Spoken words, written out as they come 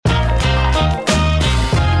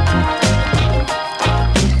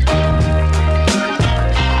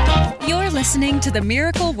listening to the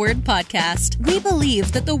Miracle Word Podcast. We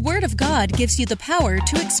believe that the Word of God gives you the power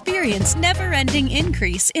to experience never-ending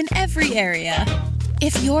increase in every area.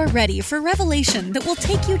 If you're ready for revelation that will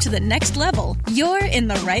take you to the next level, you're in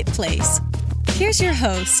the right place. Here's your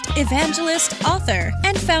host, evangelist, author,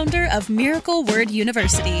 and founder of Miracle Word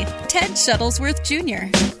University, Ted Shuttlesworth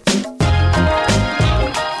Jr.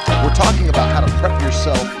 We're talking about how to prep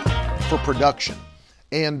yourself for production.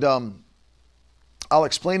 And I'll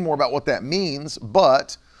explain more about what that means,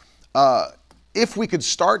 but if we could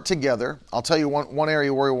start together, I'll tell you one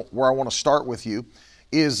area where I want to start with you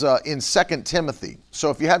is in 2 Timothy. So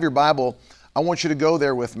if you have your Bible, I want you to go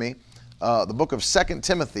there with me, the book of 2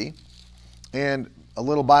 Timothy, and a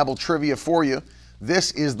little Bible trivia for you.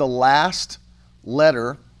 This is the last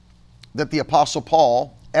letter that the Apostle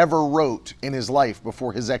Paul ever wrote in his life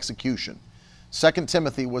before his execution. 2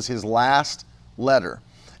 Timothy was his last letter.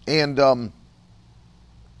 And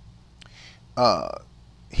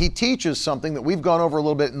he teaches something that we've gone over a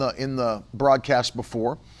little bit in the broadcast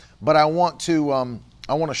before, but I want to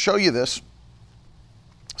show you this.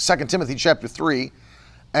 2 Timothy chapter 3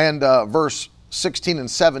 and verse 16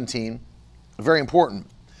 and 17, very important.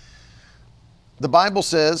 The Bible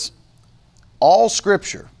says, all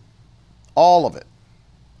Scripture, all of it,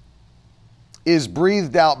 is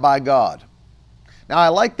breathed out by God. Now I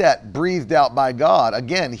like that, breathed out by God.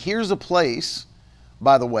 Again, here's a place,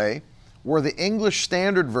 by the way, where the English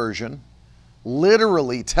Standard Version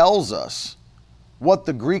literally tells us what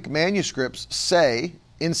the Greek manuscripts say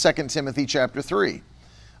in 2 Timothy chapter 3.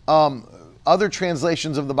 Other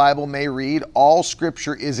translations of the Bible may read, all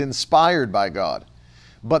Scripture is inspired by God.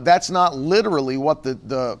 But that's not literally what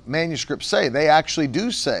the manuscripts say. They actually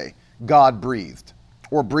do say God breathed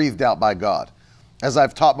or breathed out by God. As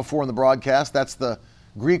I've taught before in the broadcast, that's the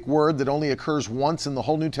Greek word that only occurs once in the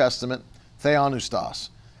whole New Testament, theopneustos.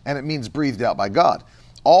 And it means breathed out by God.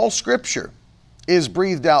 All Scripture is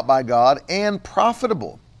breathed out by God and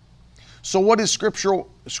profitable. So what is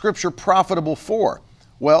Scripture profitable for?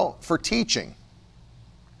 Well, for teaching,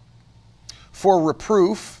 for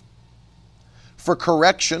reproof, for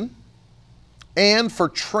correction, and for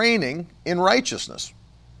training in righteousness,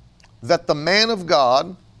 that the man of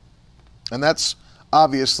God, and that's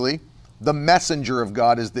obviously the messenger of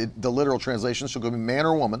God is the literal translation, so it could be man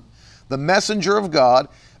or woman, the messenger of God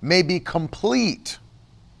may be complete,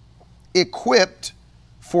 equipped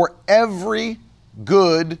for every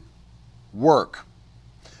good work.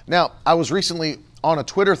 Now, I was recently on a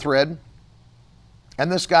Twitter thread,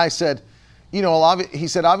 and this guy said, he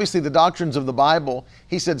said, obviously the doctrines of the Bible,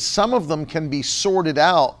 he said, some of them can be sorted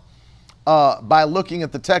out by looking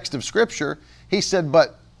at the text of Scripture. He said,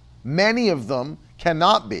 but many of them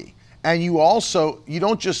cannot be. And you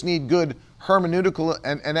don't just need good hermeneutical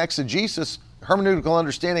and exegesis, hermeneutical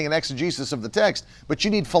understanding and exegesis of the text, but you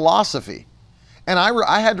need philosophy. And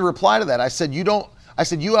I had to reply to that. I said,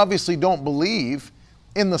 you obviously don't believe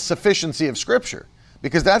in the sufficiency of Scripture,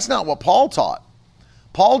 because that's not what Paul taught.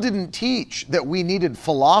 Paul didn't teach that we needed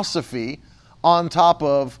philosophy on top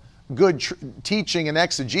of good teaching and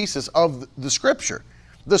exegesis of the Scripture.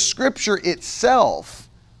 The Scripture itself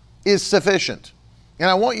is sufficient. And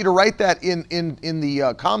I want you to write that in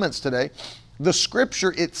the comments today. The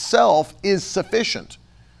Scripture itself is sufficient.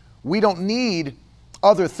 We don't need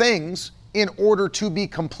other things in order to be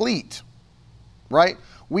complete, right?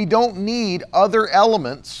 We don't need other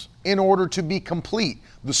elements in order to be complete.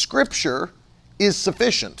 The Scripture is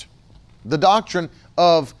sufficient. The doctrine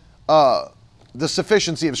of the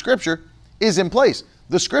sufficiency of Scripture is in place.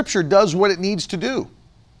 The Scripture does what it needs to do.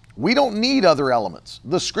 We don't need other elements.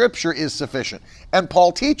 The Scripture is sufficient. And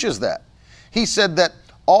Paul teaches that. He said that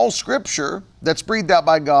all Scripture that's breathed out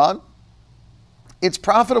by God, it's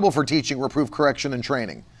profitable for teaching, reproof, correction, and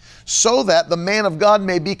training, so that the man of God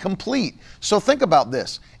may be complete. So think about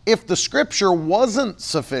this. If the Scripture wasn't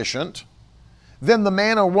sufficient, then the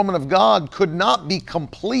man or woman of God could not be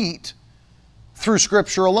complete through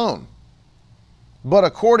Scripture alone. But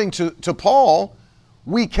according to Paul,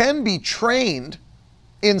 we can be trained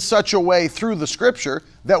in such a way through the Scripture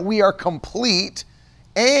that we are complete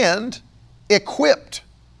and equipped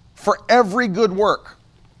for every good work.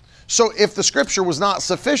 So if the Scripture was not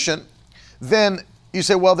sufficient, then you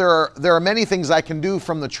say, well, there are many things I can do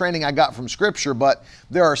from the training I got from Scripture, but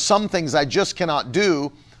there are some things I just cannot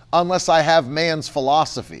do unless I have man's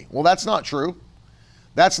philosophy. Well, that's not true.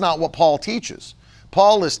 That's not what Paul teaches.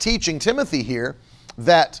 Paul is teaching Timothy here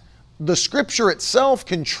that the Scripture itself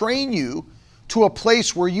can train you to a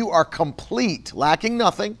place where you are complete, lacking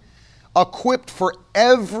nothing, equipped for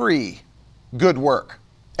every good work.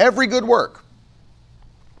 Every good work.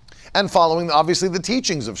 And following, obviously, the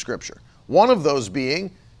teachings of Scripture. One of those being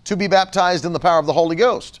to be baptized in the power of the Holy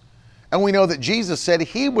Ghost. And we know that Jesus said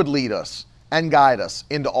he would lead us and guide us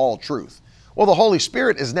into all truth. Well, the Holy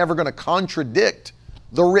Spirit is never going to contradict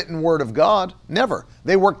the written word of God. Never.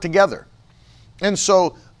 They work together. And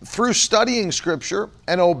so through studying Scripture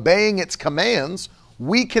and obeying its commands,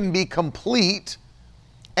 we can be complete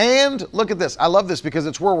and, look at this, I love this because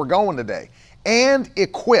it's where we're going today, and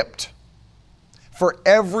equipped for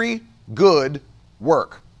every good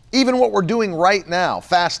work. Even what we're doing right now,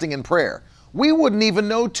 fasting and prayer, we wouldn't even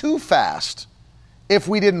know to fast if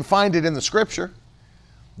we didn't find it in the Scripture.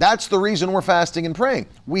 That's the reason we're fasting and praying.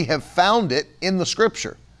 We have found it in the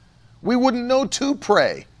Scripture. We wouldn't know to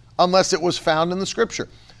pray unless it was found in the Scripture.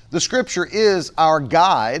 The Scripture is our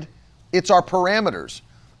guide. It's our parameters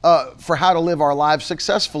for how to live our lives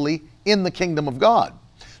successfully in the kingdom of God.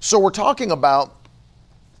 So we're talking about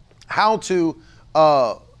how to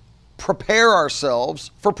prepare ourselves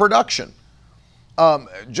for production.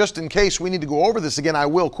 Just in case we need to go over this again, I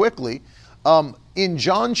will quickly. In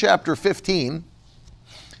John chapter 15,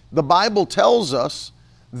 the Bible tells us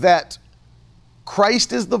that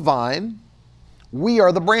Christ is the vine, we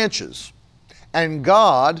are the branches, and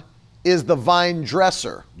God is the vine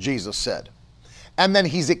dresser, Jesus said. And then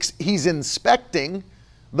he's inspecting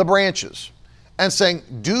the branches and saying,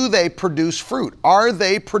 do they produce fruit? Are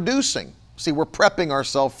they producing? See, we're prepping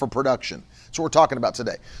ourselves for production. That's what we're talking about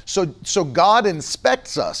today. So God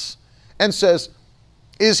inspects us and says,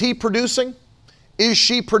 is he producing? Is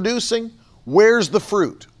she producing? Where's the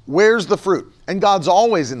fruit? Where's the fruit? And God's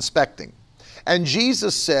always inspecting. And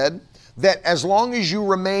Jesus said that as long as you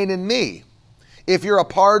remain in me, if you're a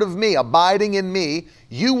part of me, abiding in me,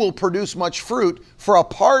 you will produce much fruit. For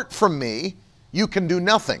apart from me, you can do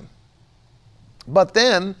nothing. But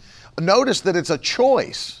then notice that it's a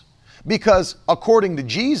choice, because according to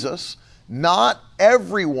Jesus, not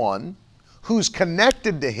everyone who's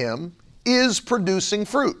connected to him is producing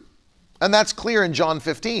fruit. And that's clear in John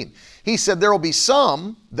 15. He said there will be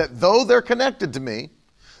some that though they're connected to me,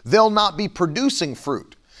 they'll not be producing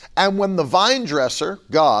fruit. And when the vine dresser,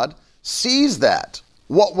 God, sees that,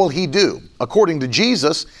 what will he do? According to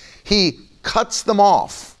Jesus, he cuts them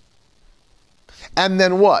off. And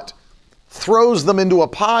then what? Throws them into a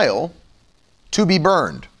pile to be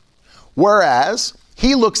burned. Whereas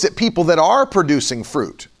he looks at people that are producing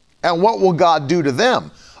fruit. And what will God do to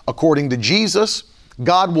them? According to Jesus,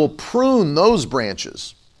 God will prune those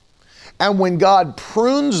branches. And when God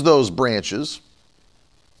prunes those branches,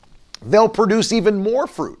 they'll produce even more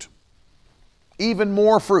fruit. Even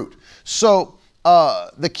more fruit. So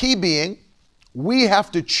the key being, we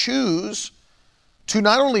have to choose to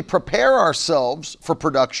not only prepare ourselves for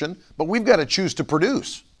production, but we've got to choose to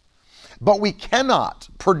produce. But we cannot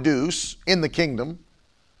produce in the kingdom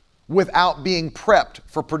without being prepped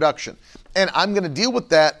for production. And I'm going to deal with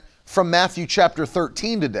that from Matthew chapter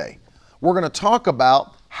 13 today. We're going to talk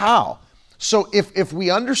about how. So if we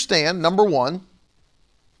understand, number one,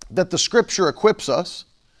 that the Scripture equips us,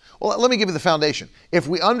 well, let me give you the foundation. If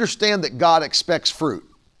we understand that God expects fruit,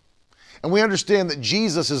 and we understand that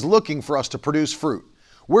Jesus is looking for us to produce fruit,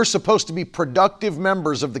 we're supposed to be productive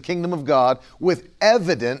members of the kingdom of God with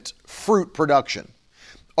evident fruit production.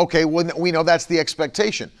 Okay, well, we know that's the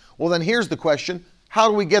expectation. Well, then here's the question. How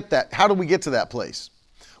do we get that? How do we get to that place?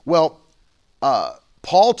 Well,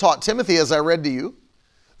 Paul taught Timothy, as I read to you,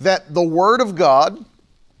 that the Word of God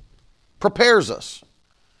prepares us.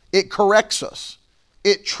 It corrects us.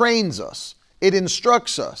 It trains us. It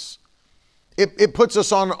instructs us. It puts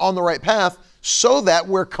us on the right path so that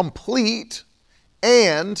we're complete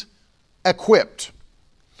and equipped.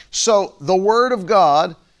 So the Word of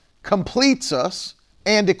God completes us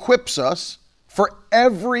and equips us for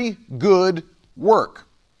every good work.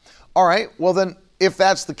 All right, well then, if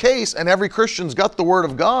that's the case and every Christian's got the Word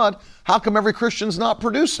of God, how come every Christian's not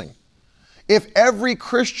producing? If every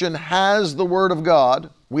Christian has the Word of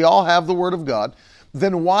God, we all have the Word of God,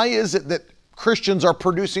 then why is it that Christians are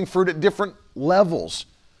producing fruit at different levels?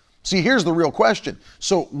 See, here's the real question.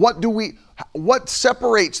 So what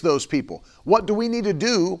separates those people? What do we need to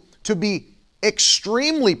do to be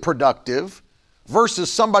extremely productive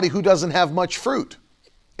versus somebody who doesn't have much fruit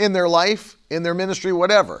in their life, in their ministry,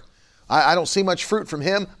 whatever? I don't see much fruit from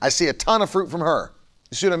him. I see a ton of fruit from her.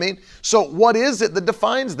 You see what I mean? So what is it that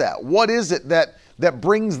defines that? What is it that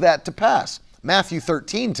brings that to pass? Matthew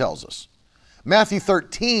 13 tells us. Matthew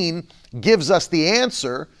 13 gives us the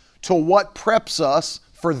answer to what preps us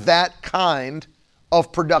for that kind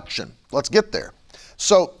of production. Let's get there.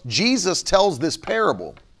 So Jesus tells this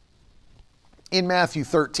parable in Matthew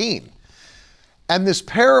 13. And this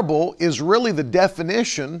parable is really the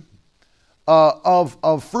definition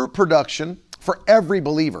of fruit production for every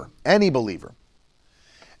believer, any believer.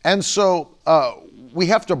 And so we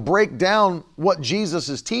have to break down what Jesus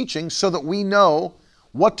is teaching so that we know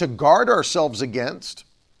what to guard ourselves against,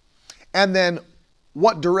 and then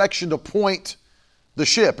what direction to point the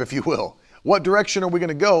ship, if you will. What direction are we going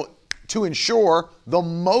to go to ensure the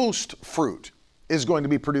most fruit is going to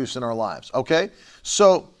be produced in our lives, okay?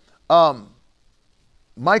 So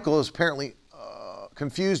Michael is apparently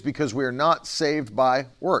confused because we are not saved by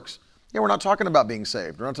works. Yeah, we're not talking about being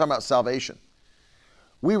saved. We're not talking about salvation.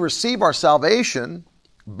 We receive our salvation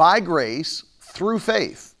by grace through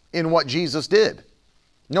faith in what Jesus did.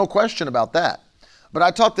 No question about that. But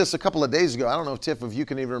I taught this a couple of days ago. I don't know, Tiff, if you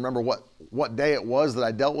can even remember what day it was that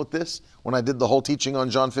I dealt with this when I did the whole teaching on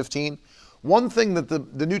John 15. One thing that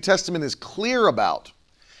the New Testament is clear about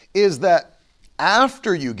is that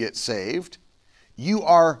after you get saved, you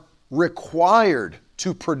are required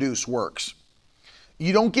to produce works.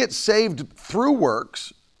 You don't get saved through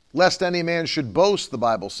works, lest any man should boast, the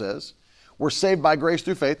Bible says. We're saved by grace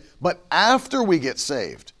through faith. But after we get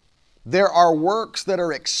saved, there are works that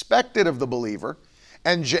are expected of the believer.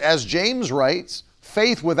 And as James writes,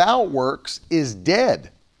 faith without works is dead,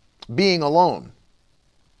 being alone.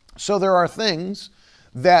 So there are things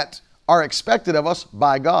that are expected of us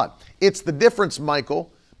by God. It's the difference,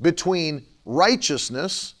 Michael, between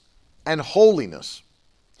righteousness and holiness.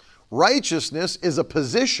 Righteousness is a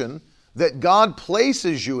position that God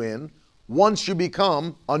places you in once you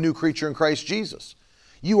become a new creature in Christ Jesus.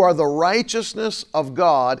 You are the righteousness of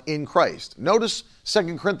God in Christ. Notice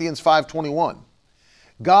 2 Corinthians 5:21.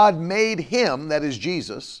 God made him, that is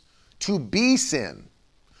Jesus, to be sin,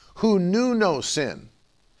 who knew no sin,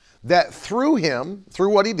 that through him,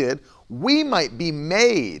 through what he did, we might be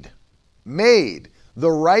made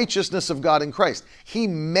the righteousness of God in Christ. He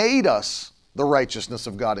made us the righteousness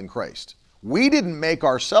of God in Christ. We didn't make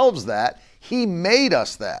ourselves that. He made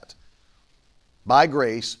us that by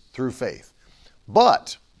grace through faith.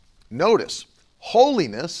 But notice,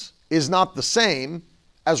 holiness is not the same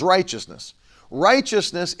as righteousness.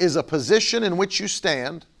 Righteousness is a position in which you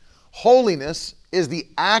stand. Holiness is the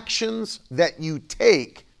actions that you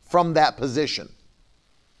take from that position.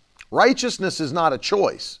 Righteousness is not a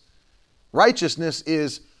choice. Righteousness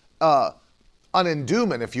is an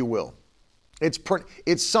endowment, if you will.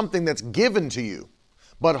 It's something that's given to you.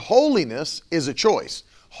 But holiness is a choice.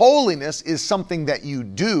 Holiness is something that you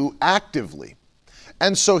do actively.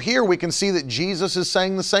 And so here we can see that Jesus is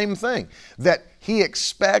saying the same thing, that he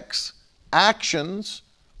expects actions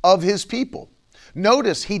of his people.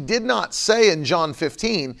 Notice he did not say in John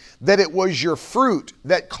 15 that it was your fruit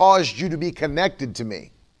that caused you to be connected to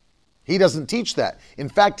me. He doesn't teach that. In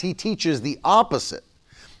fact, he teaches the opposite.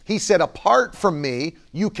 He said, apart from me,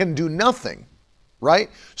 you can do nothing, right?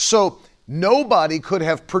 So nobody could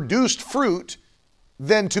have produced fruit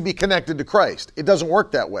than to be connected to Christ. It doesn't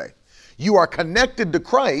work that way. You are connected to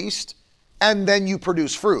Christ and then you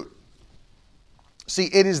produce fruit. See,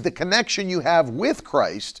 it is the connection you have with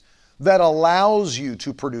Christ that allows you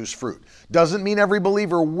to produce fruit. Doesn't mean every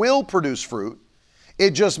believer will produce fruit.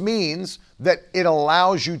 It just means that it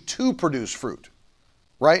allows you to produce fruit,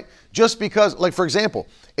 right? Just because, like for example,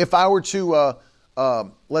 if I were to,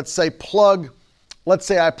 let's say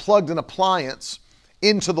I plugged an appliance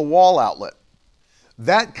into the wall outlet,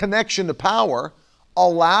 that connection to power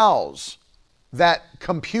allows that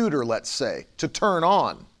computer, let's say, to turn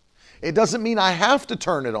on. It doesn't mean I have to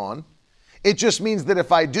turn it on. It just means that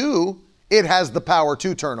if I do, it has the power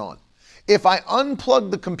to turn on. If I unplug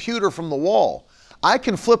the computer from the wall, I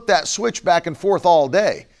can flip that switch back and forth all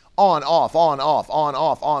day. On, off, on, off, on,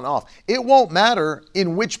 off, on, off. It won't matter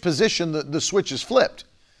in which position the switch is flipped,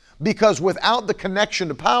 because without the connection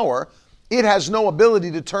to power, it has no ability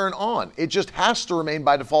to turn on. It just has to remain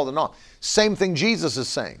by default and on. Same thing Jesus is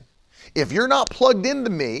saying. If you're not plugged into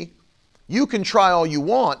me, you can try all you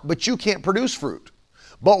want, but you can't produce fruit.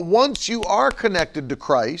 But once you are connected to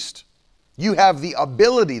Christ, you have the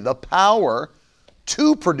ability, the power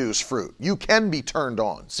to produce fruit. You can be turned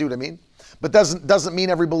on. See what I mean? But doesn't mean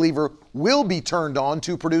every believer will be turned on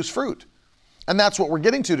to produce fruit. And that's what we're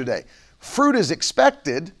getting to today. Fruit is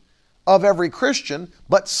expected of every Christian,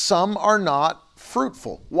 but some are not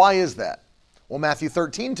fruitful. Why is that? Well, Matthew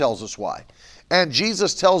 13 tells us why. And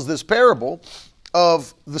Jesus tells this parable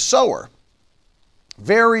of the sower.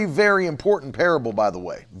 Very, very important parable, by the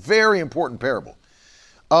way. Very important parable.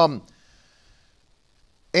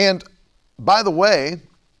 And by the way,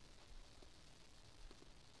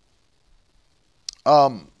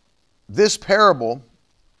 this parable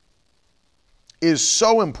is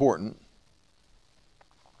so important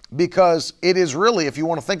because it is really, if you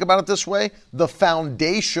want to think about it this way, the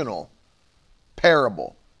foundational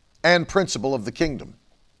parable and principle of the kingdom.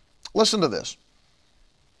 Listen to this.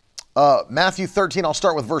 Matthew 13, I'll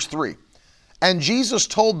start with verse 3. And Jesus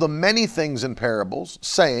told them many things in parables,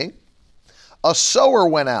 saying, a sower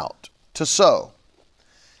went out to sow.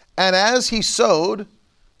 And as he sowed,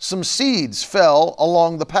 some seeds fell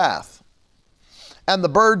along the path, and the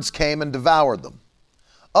birds came and devoured them.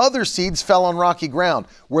 Other seeds fell on rocky ground,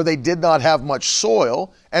 where they did not have much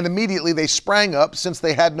soil, and immediately they sprang up, since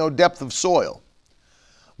they had no depth of soil.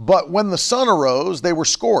 But when the sun arose, they were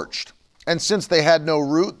scorched, and since they had no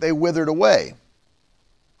root, they withered away.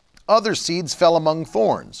 Other seeds fell among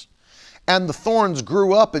thorns, and the thorns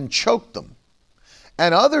grew up and choked them.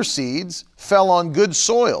 And other seeds fell on good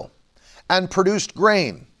soil, and produced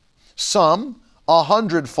grain, some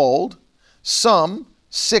 100-fold, some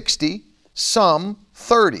 60, some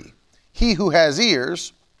 30. He who has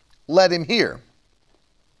ears, let him hear.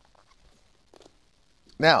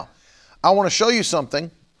 Now, I want to show you something.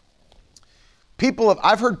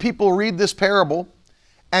 I've heard people read this parable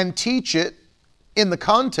and teach it in the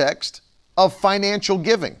context of financial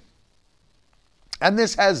giving. And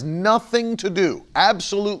this has nothing to do,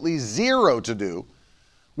 absolutely zero to do,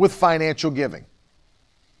 with financial giving.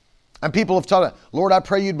 And people have taught, Lord, I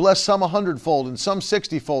pray you'd bless some 100-fold and some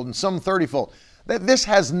 60-fold and some 30-fold. This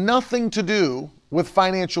has nothing to do with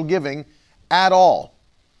financial giving at all.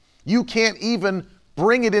 You can't even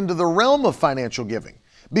bring it into the realm of financial giving,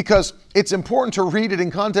 because it's important to read it in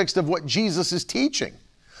context of what Jesus is teaching,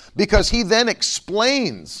 because he then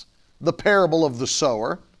explains the parable of the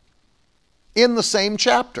sower in the same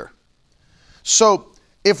chapter. So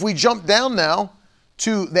if we jump down now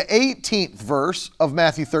to the 18th verse of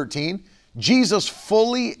Matthew 13, Jesus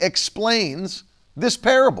fully explains this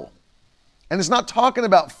parable. And it's not talking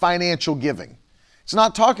about financial giving. It's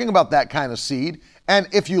not talking about that kind of seed. And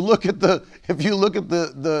if you look at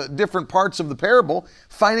the different parts of the parable,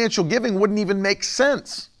 financial giving wouldn't even make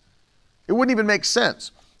sense. It wouldn't even make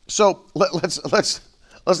sense. So let's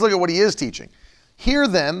look at what he is teaching. Hear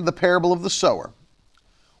then the parable of the sower.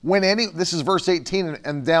 This is verse 18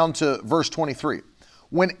 and down to verse 23.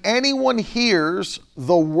 When anyone hears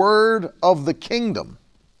the word of the kingdom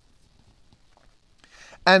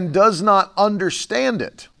and does not understand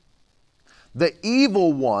it, the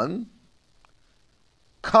evil one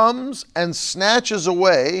comes and snatches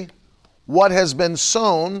away what has been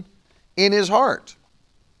sown in his heart.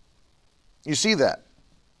 You see that?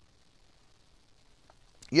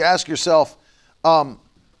 You ask yourself,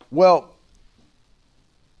 well,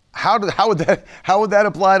 how would that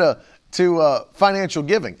apply to financial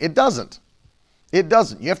giving? It doesn't. It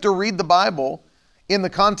doesn't. You have to read the Bible in the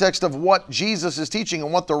context of what Jesus is teaching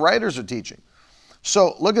and what the writers are teaching.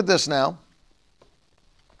 So look at this now.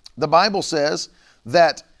 The Bible says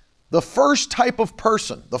that the first type of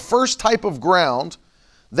person, the first type of ground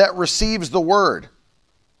that receives the word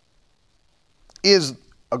is,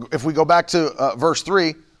 if we go back to verse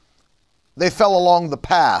 3, they fell along the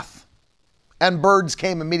path and birds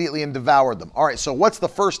came immediately and devoured them. All right, so what's the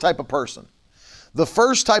first type of person? The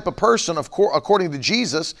first type of person, according to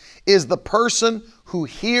Jesus, is the person who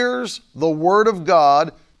hears the word of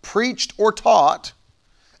God preached or taught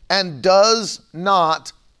and does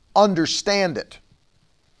not understand it.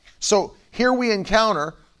 So here we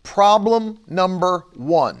encounter problem number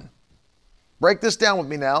one. Break this down with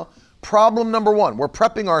me now. Problem number one, we're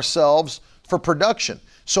prepping ourselves for production.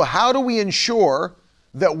 So how do we ensure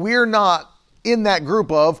that we're not in that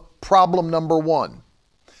group of problem number one?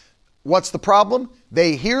 What's the problem?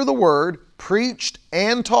 They hear the word preached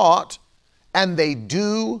and taught, and they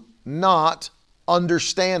do not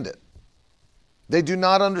understand it. They do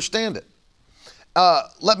not understand it.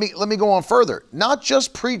 Let me go on further. Not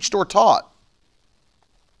just preached or taught,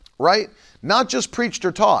 right? Not just preached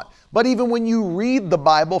or taught, but even when you read the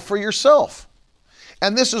Bible for yourself.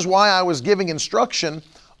 And this is why I was giving instruction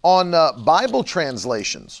on Bible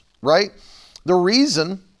translations, right? The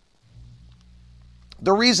reason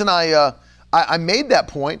I made that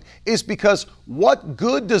point is because what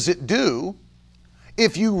good does it do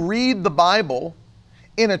if you read the Bible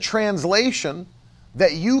in a translation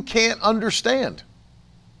that you can't understand?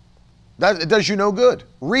 It does you no good.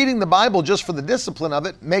 Reading the Bible just for the discipline of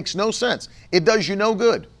it makes no sense. It does you no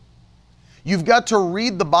good. You've got to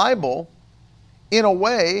read the Bible in a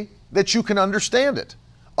way that you can understand it.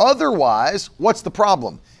 Otherwise, what's the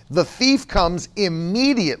problem? The thief comes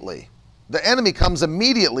immediately. The enemy comes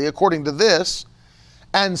immediately, according to this,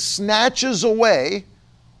 and snatches away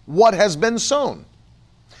what has been sown.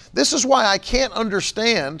 This is why I can't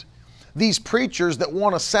understand these preachers that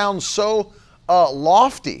want to sound so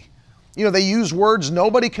lofty They use words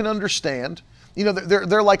nobody can understand.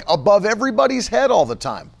 They're like above everybody's head all the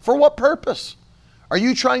time. For what purpose? Are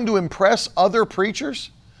you trying to impress other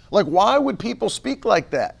preachers? Like, why would people speak like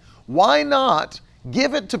that? Why not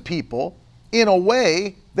give it to people in a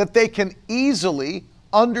way that they can easily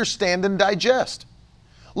understand and digest?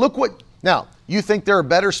 Now, you think there are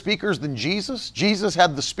better speakers than Jesus? Jesus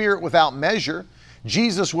had the Spirit without measure.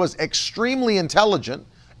 Jesus was extremely intelligent.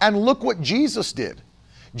 And look what Jesus did.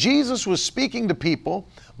 Jesus was speaking to people,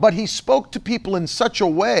 but he spoke to people in such a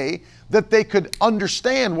way that they could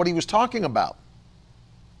understand what he was talking about.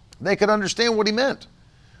 They could understand what he meant.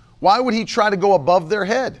 Why would he try to go above their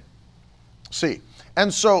head? See,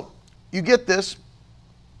 and so you get this.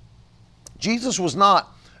 Jesus was not,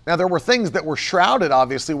 now there were things that were shrouded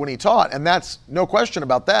obviously when he taught, and that's no question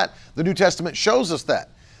about that. The New Testament shows us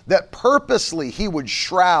that purposely he would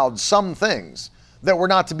shroud some things that were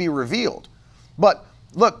not to be revealed. But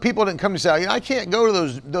look, people didn't come to say, I can't go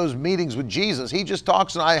to those meetings with Jesus. He just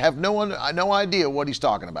talks and I have no idea what he's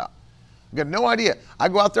talking about. I got no idea. I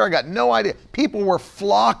go out there, I got no idea. People were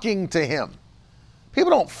flocking to him. People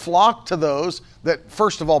don't flock to those that,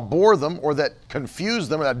 first of all, bore them or that confuse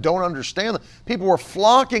them or that don't understand them. People were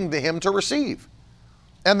flocking to him to receive.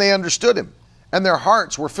 And they understood him. And their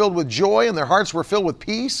hearts were filled with joy and their hearts were filled with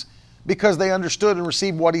peace because they understood and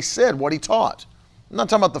received what he said, what he taught. I'm not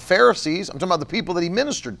talking about the Pharisees. I'm talking about the people that he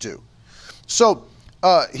ministered to. So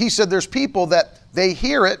he said there's people that they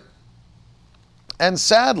hear it and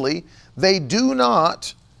sadly, they do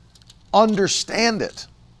not understand it.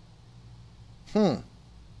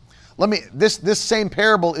 This same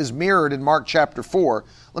parable is mirrored in Mark chapter 4.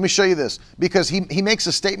 Let me show you this, because he makes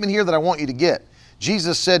a statement here that I want you to get.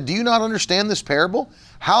 Jesus said, do you not understand this parable?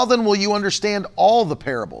 How then will you understand all the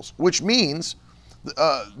parables? Which means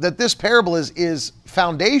that this parable is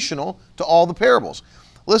foundational to all the parables.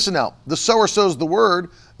 Listen now, the sower sows the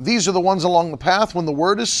word. These are the ones along the path. When the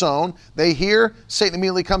word is sown, they hear, Satan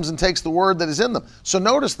immediately comes and takes the word that is in them. So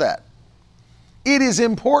notice that. It is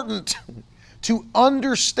important to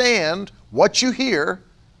understand what you hear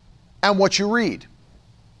and what you read.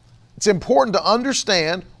 It's important to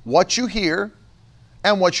understand what you hear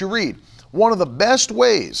and what you read. One of the best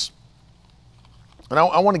ways, and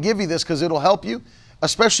I want to give you this because it'll help you,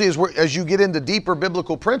 especially as you get into deeper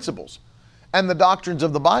biblical principles and the doctrines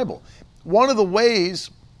of the Bible. One of the ways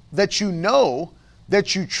that you know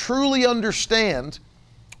that you truly understand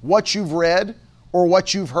what you've read or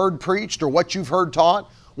what you've heard preached or what you've heard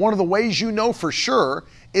taught, one of the ways you know for sure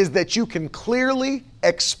is that you can clearly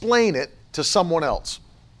explain it to someone else.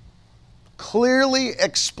 Clearly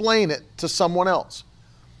explain it to someone else.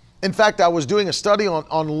 In fact, I was doing a study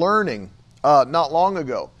on learning not long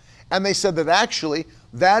ago, and they said that actually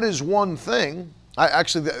that is one thing.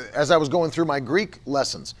 As I was going through my Greek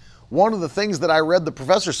lessons, one of the things that I read the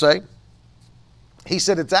professor say, he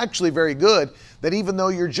said it's actually very good that even though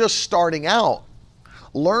you're just starting out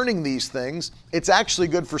learning these things, it's actually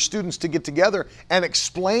good for students to get together and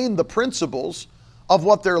explain the principles of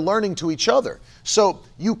what they're learning to each other. So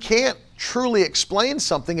you can't truly explain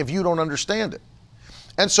something if you don't understand it.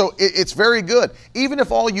 And so it's very good. Even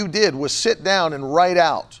if all you did was sit down and write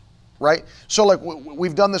out, right? So like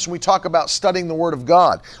we've done this when we talk about studying the Word of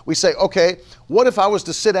God. We say, okay, what if I was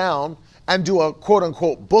to sit down and do a quote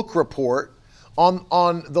unquote book report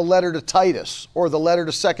on the letter to Titus or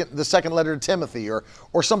the second letter to Timothy or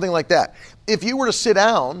something like that. If you were to sit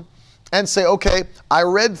down and say, okay, I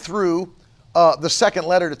read through the second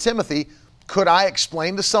letter to Timothy, could I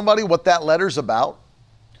explain to somebody what that letter's about?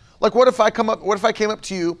 Like what if I came up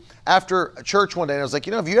to you after church one day and I was like,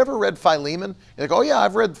 have you ever read Philemon? You're like, oh yeah,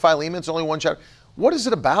 I've read Philemon. It's only one chapter. What is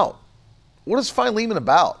it about? What is Philemon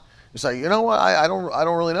about? You say, you know what? I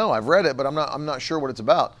don't really know. I've read it, but I'm not sure what it's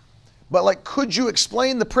about. But like, could you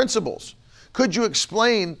explain the principles? Could you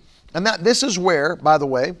explain? And this is where, by the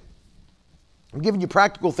way, I'm giving you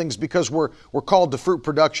practical things because we're called to fruit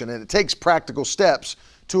production, and it takes practical steps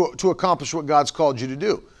to accomplish what God's called you to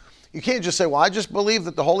do. You can't just say, well, I just believe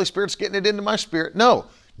that the Holy Spirit's getting it into my spirit. No.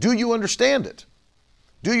 Do you understand it?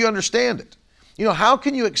 Do you understand it? How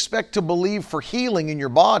can you expect to believe for healing in your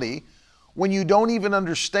body when you don't even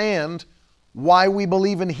understand why we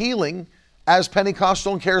believe in healing as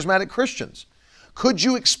Pentecostal and charismatic Christians? Could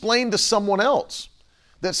you explain to someone else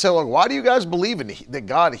that say, look, why do you guys believe that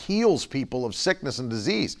God heals people of sickness and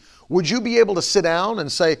disease? Would you be able to sit down and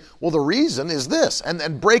say, well, the reason is this,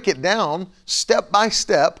 and break it down step by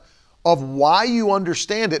step of why you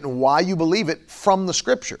understand it and why you believe it from the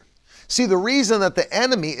Scripture? See, the reason that the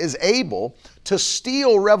enemy is able to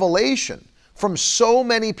steal revelation from so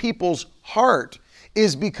many people's heart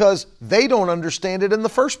is because they don't understand it in the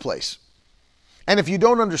first place. And if you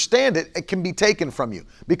don't understand it, it can be taken from you,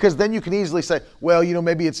 because then you can easily say, well,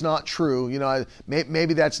 maybe it's not true.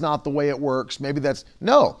 Maybe that's not the way it works.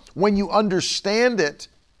 No. When you understand it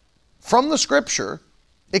from the scripture,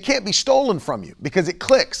 it can't be stolen from you because it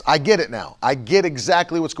clicks. I get it now. I get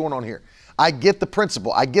exactly what's going on here. I get the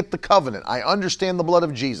principle. I get the covenant. I understand the blood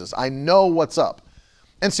of Jesus. I know what's up.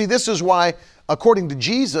 And see, this is why, according to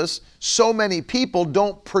Jesus, so many people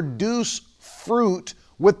don't produce fruit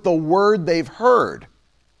with the word they've heard.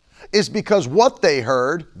 It's because what they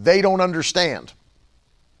heard, they don't understand.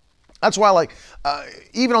 That's why,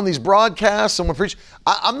 even on these broadcasts, someone preach,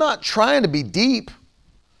 I'm not trying to be deep.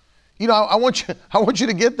 I want you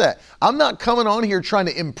to get that. I'm not coming on here trying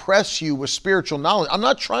to impress you with spiritual knowledge. I'm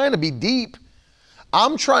not trying to be deep.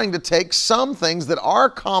 I'm trying to take some things that are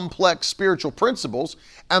complex spiritual principles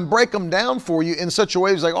and break them down for you in such a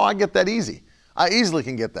way as I get that easy. I easily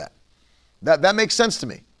can get that. That makes sense to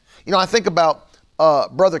me. I think about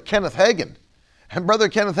Brother Kenneth Hagin. And Brother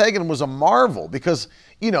Kenneth Hagin was a marvel because,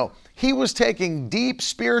 he was taking deep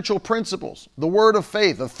spiritual principles, the word of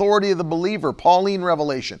faith, authority of the believer, Pauline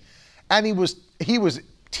revelation. And he was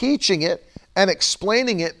teaching it and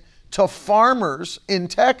explaining it to farmers in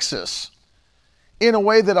Texas in a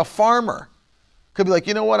way that a farmer could be like,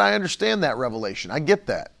 you know what, I understand that revelation. I get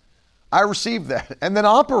that. I received that. And then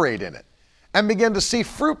operate in it and begin to see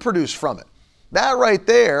fruit produce from it. That right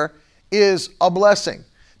there is a blessing,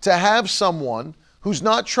 to have someone who's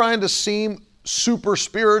not trying to seem super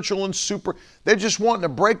spiritual and they're just wanting to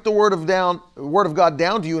break the word of God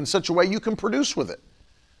down to you in such a way you can produce with it.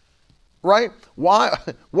 Right? Why?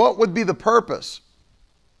 What would be the purpose?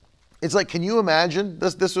 It's like, can you imagine?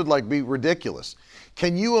 This would be ridiculous.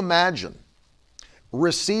 Can you imagine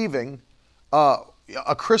receiving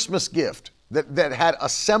a Christmas gift that had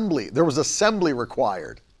assembly? There was assembly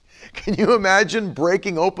required. Can you imagine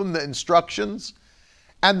breaking open the instructions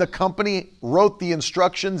and the company wrote the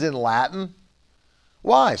instructions in Latin?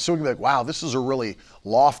 Why? So we can be like, wow, this is a really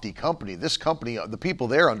lofty company. This company, the people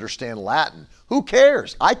there understand Latin. Who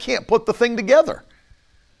cares? I can't put the thing together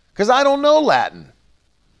because I don't know Latin,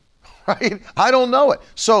 right? I don't know it.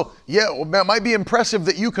 So yeah, it might be impressive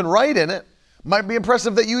that you can write in it. Might be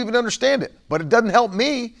impressive that you even understand it, but it doesn't help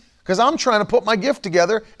me because I'm trying to put my gift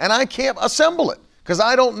together and I can't assemble it because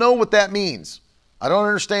I don't know what that means. I don't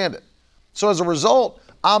understand it. So as a result,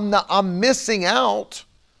 I'm missing out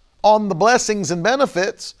on the blessings and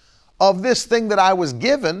benefits of this thing that I was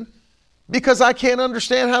given because I can't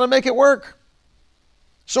understand how to make it work.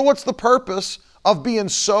 So what's the purpose of being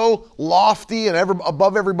so lofty and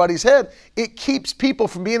above everybody's head? It keeps people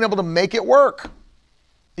from being able to make it work.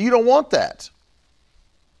 You don't want that.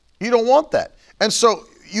 You don't want that. And so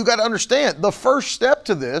you got to understand, the first step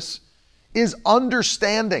to this is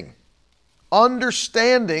understanding.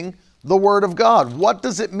 Understanding the Word of God. What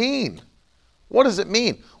does it mean? What does it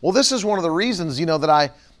mean? Well, this is one of the reasons, that I,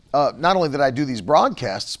 not only that I do these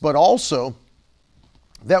broadcasts, but also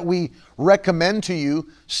that we recommend to you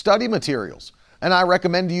study materials. And I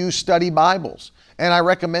recommend to you study Bibles. And I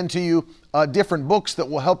recommend to you different books that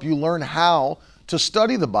will help you learn how to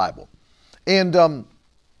study the Bible. And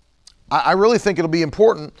I really think it'll be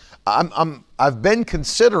important. I've been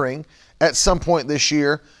considering at some point this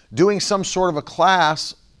year doing some sort of a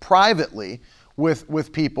class privately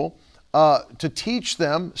with people to teach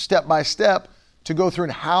them step by step to go through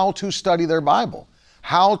and how to study their Bible,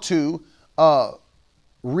 how to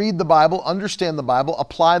read the Bible, understand the Bible,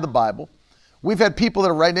 apply the Bible. We've had people that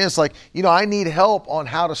are writing in, it's like, I need help on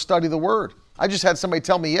how to study the Word. I just had somebody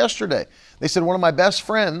tell me yesterday, they said one of my best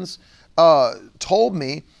friends told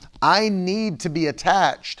me I need to be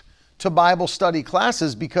attached to Bible study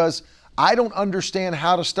classes because I don't understand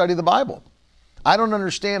how to study the Bible. I don't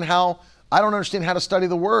understand how to study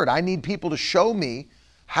the Word. I need people to show me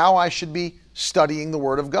how I should be studying the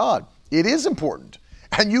Word of God. It is important.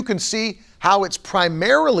 And you can see how it's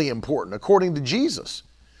primarily important according to Jesus.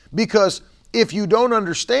 Because if you don't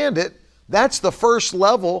understand it, that's the first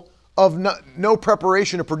level of no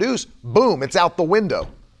preparation to produce. Boom, it's out the window.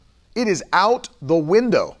 It is out the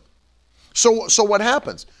window. So what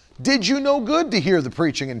happens? Did you no good to hear the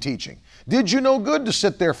preaching and teaching? Did you no good to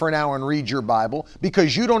sit there for an hour and read your Bible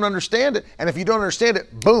because you don't understand it? And if you don't understand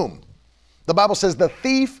it, boom. The Bible says the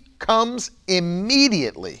thief comes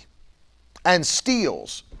immediately and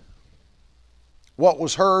steals what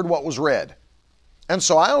was heard, what was read. And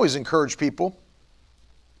so I always encourage people,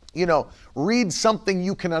 read something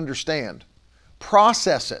you can understand.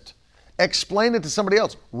 Process it. Explain it to somebody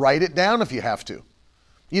else. Write it down if you have to.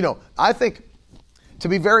 I think, to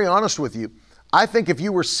be very honest with you, I think if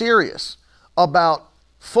you were serious about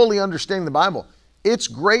fully understanding the Bible, it's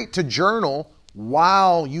great to journal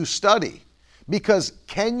while you study, because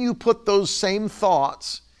can you put those same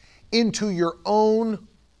thoughts into your own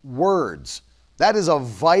words? That is a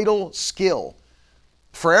vital skill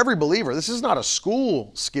for every believer. This is not a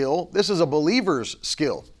school skill. This is a believer's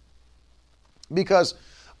skill. Because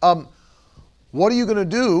what are you going to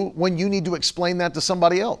do when you need to explain that to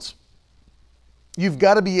somebody else? You've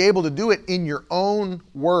got to be able to do it in your own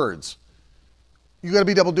words. You've got to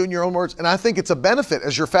be able to do it in your own words. And I think it's a benefit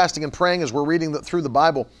as you're fasting and praying, as we're reading through the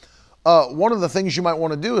Bible. One of the things you might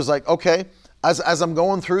want to do is like, okay, as I'm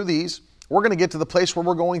going through these, we're going to get to the place where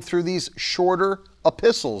we're going through these shorter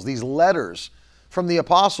epistles, these letters from the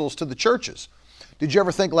apostles to the churches. Did you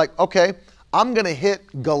ever think like, okay, I'm going to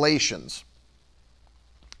hit Galatians?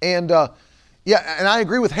 And and I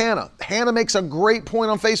agree with Hannah. Hannah makes a great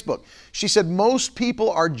point on Facebook. She said, most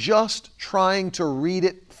people are just trying to read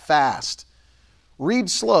it fast. Read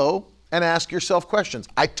slow and ask yourself questions.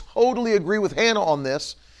 I totally agree with Hannah on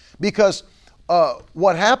this, because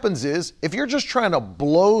what happens is, if you're just trying to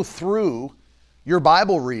blow through your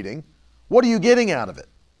Bible reading, what are you getting out of it?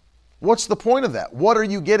 What's the point of that? What are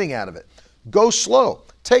you getting out of it? Go slow.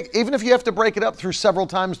 Even if you have to break it up through several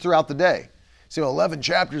times throughout the day. So 11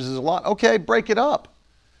 chapters is a lot. Okay, break it up.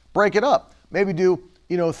 Break it up. Maybe do,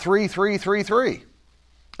 3, 3, 3, 3.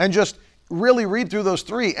 And just really read through those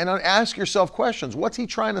 3 and ask yourself questions. What's he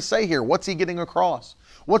trying to say here? What's he getting across?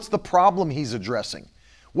 What's the problem he's addressing?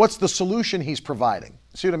 What's the solution he's providing?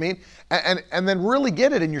 See what I mean? And then really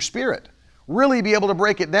get it in your spirit. Really be able to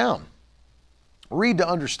break it down. Read to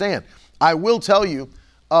understand. I will tell you,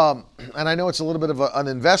 and I know it's a little bit of an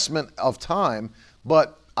investment of time,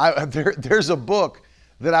 but there's a book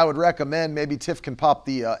that I would recommend. Maybe Tiff can pop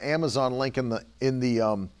the Amazon link in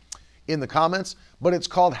the comments, but it's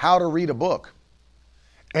called How to Read a Book.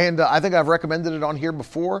 And I think I've recommended it on here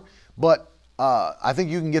before, but I think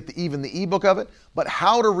you can get even the ebook of it. But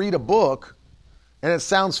How to Read a Book, and it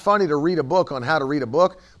sounds funny to read a book on how to read a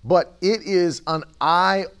book, but it is an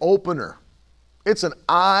eye-opener. It's an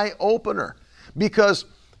eye-opener, because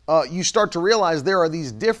you start to realize there are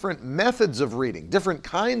these different methods of reading, different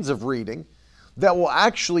kinds of reading that will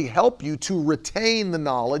actually help you to retain the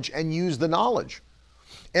knowledge and use the knowledge.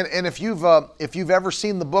 And if you've ever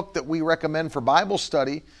seen the book that we recommend for Bible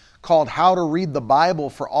study called How to Read the Bible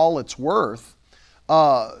for All It's Worth,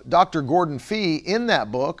 Dr. Gordon Fee in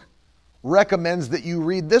that book recommends that you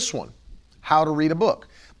read this one, How to Read a Book.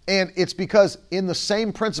 And it's because in the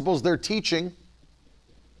same principles they're teaching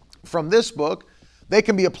from this book, they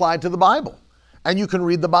can be applied to the Bible. And you can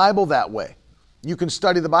read the Bible that way. You can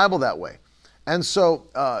study the Bible that way. And so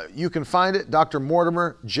you can find it, Dr.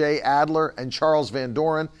 Mortimer J. Adler and Charles Van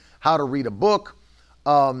Doren, How to Read a Book.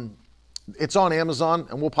 It's on Amazon,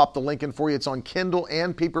 and we'll pop the link in for you. It's on Kindle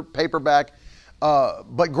and paperback,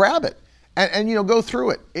 but grab it and go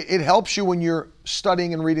through it. It helps you when you're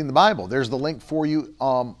studying and reading the Bible. There's the link for you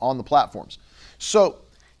on the platforms. So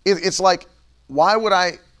it's like, why would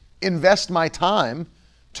I invest my time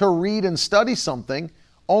to read and study something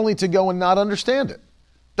only to go and not understand it?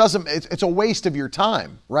 It's a waste of your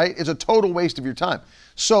time, right? It's a total waste of your time.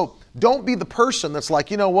 So don't be the person that's like,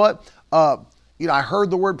 you know what? I heard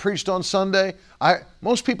the word preached on Sunday.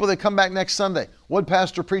 Most people, they come back next Sunday. What did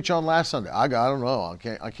pastor preach on last Sunday? I don't know.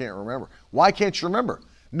 I can't remember. Why can't you remember?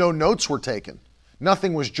 No notes were taken.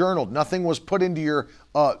 Nothing was journaled. Nothing was put into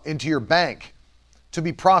your bank to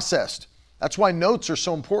be processed. That's why notes are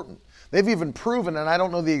so important. They've even proven, and I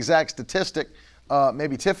don't know the exact statistic,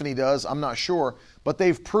 maybe Tiffany does, I'm not sure, but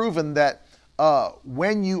they've proven that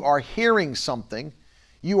when you are hearing something,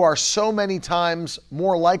 you are so many times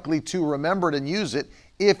more likely to remember it and use it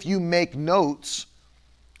if you make notes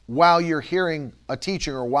while you're hearing a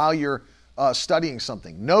teaching or while you're studying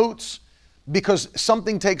something. Notes, because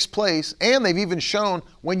something takes place, and they've even shown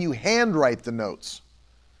when you handwrite the notes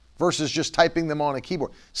versus just typing them on a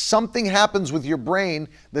keyboard. Something happens with your brain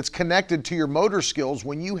that's connected to your motor skills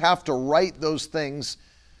when you have to write those things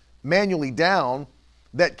manually down,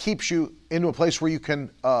 that keeps you into a place where you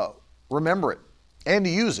can remember it and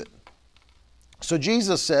to use it. So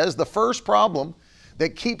Jesus says the first problem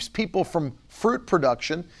that keeps people from fruit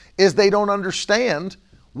production is they don't understand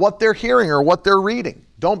what they're hearing or what they're reading.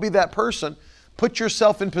 Don't be that person. Put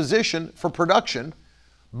yourself in position for production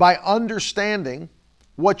by understanding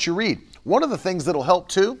what you read. One of the things that'll help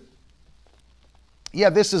too,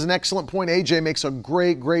 this is an excellent point. AJ makes a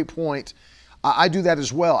great point. I do that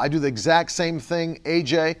as well. I do the exact same thing,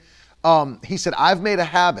 AJ. He said, I've made a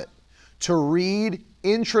habit to read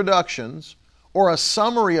introductions or a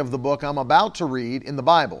summary of the book I'm about to read in the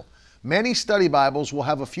Bible Many study Bibles will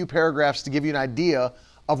have a few paragraphs to give you an idea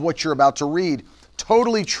of what you're about to read.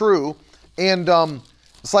 Totally true. And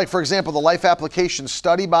it's like, for example, the Life Application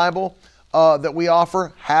Study Bible that we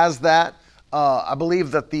offer has that. I believe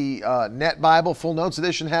that the Net Bible Full Notes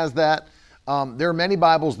Edition has that. There are many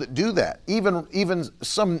Bibles that do that. Even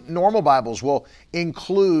some normal Bibles will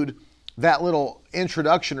include that little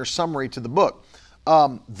introduction or summary to the book.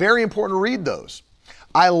 Very important to read those.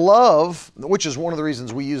 I love, which is one of the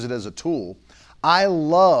reasons we use it as a tool, I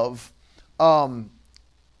love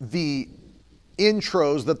the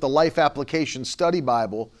intros that the Life Application Study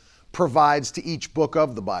Bible provides to each book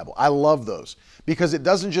of the Bible. I love those because it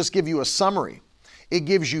doesn't just give you a summary. It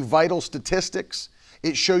gives you vital statistics.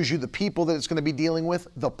 It shows you the people that it's going to be dealing with,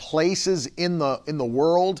 the places in the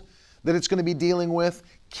world that it's going to be dealing with,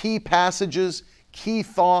 key passages, key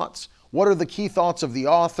thoughts. What are the key thoughts of the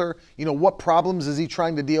author? What problems is he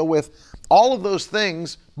trying to deal with? All of those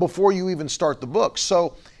things before you even start the book.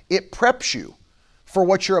 So it preps you for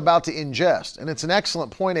what you're about to ingest. And it's an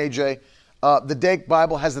excellent point, AJ. The Dake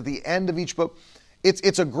Bible has at the end of each book.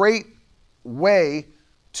 It's a great way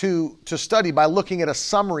to study by looking at a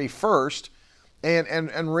summary first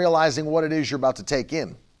and realizing what it is you're about to take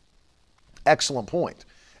in. Excellent point.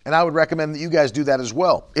 And I would recommend that you guys do that as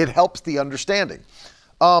well. It helps the understanding.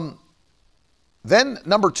 Then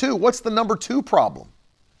number two, what's the number two problem?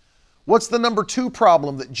 What's the number two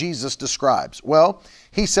problem that Jesus describes? Well,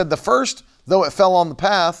 he said the first, though it fell on the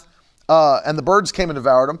path and the birds came and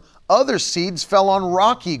devoured them, other seeds fell on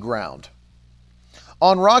rocky ground.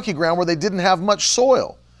 On rocky ground where they didn't have much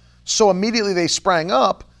soil. So immediately they sprang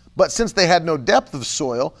up, but since they had no depth of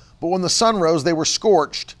soil, but when the sun rose, they were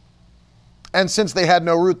scorched. And since they had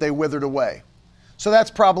no root, they withered away. So that's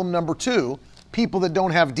problem number two, people that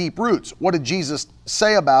don't have deep roots. What did Jesus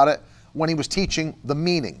say about it when he was teaching the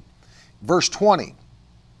meaning? Verse 20,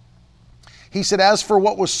 he said, as for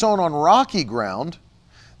what was sown on rocky ground,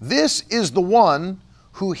 this is the one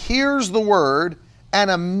who hears the word and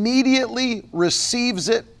immediately receives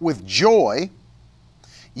it with joy,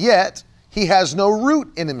 yet he has no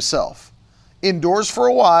root in himself, endures for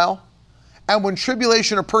a while, and when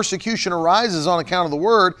tribulation or persecution arises on account of the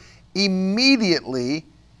word, immediately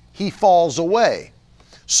he falls away.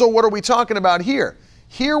 So what are we talking about here?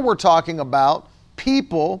 Here we're talking about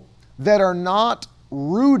people that are not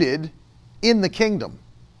rooted in the kingdom.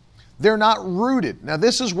 They're not rooted. Now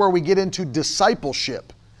this is where we get into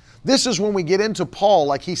discipleship. This is when we get into Paul,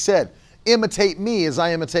 like he said, imitate me as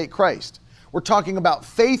I imitate Christ. We're talking about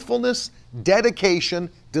faithfulness, dedication,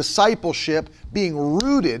 discipleship, being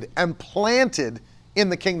rooted and planted in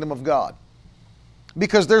the kingdom of God.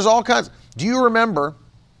 Because there's all kinds. Do you remember,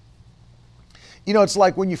 it's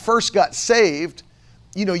like when you first got saved,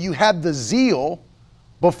 you had the zeal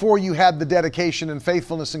before you had the dedication and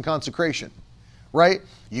faithfulness and consecration, right?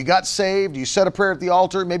 You got saved, you said a prayer at the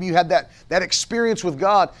altar, maybe you had that experience with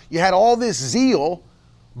God. You had all this zeal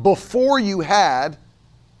before you had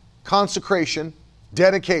consecration,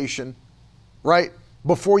 dedication, right?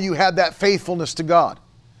 Before you had that faithfulness to God.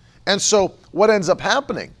 And so what ends up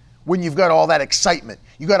happening when you've got all that excitement,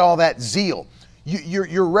 you got all that zeal,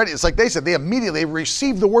 you're ready. It's like they said, they immediately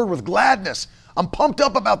received the word with gladness. I'm pumped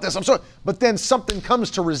up about this. But then something comes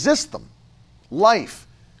to resist them. Life,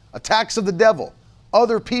 attacks of the devil,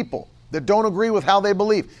 other people that don't agree with how they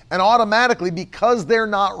believe. And automatically, because they're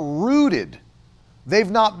not rooted, they've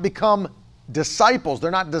not become disciples. They're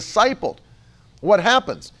not discipled. What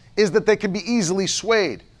happens is that they can be easily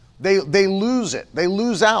swayed. They lose it. They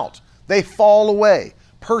lose out. They fall away.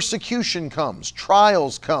 Persecution comes.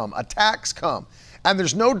 Trials come. Attacks come. And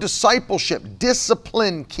there's no discipleship.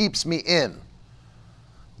 Discipline keeps me in.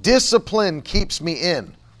 Discipline keeps me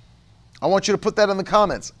in. I want you to put that in the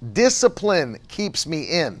comments. Discipline keeps me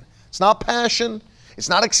in. It's not passion. It's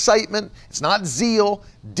not excitement. It's not zeal.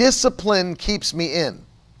 Discipline keeps me in.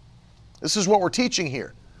 This is what we're teaching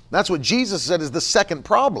here. That's what Jesus said is the second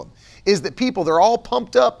problem, is that people, they're all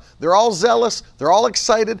pumped up, they're all zealous, they're all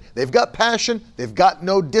excited, they've got passion, they've got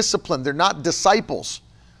no discipline. They're not disciples.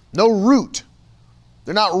 No root.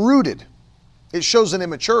 They're not rooted. It shows an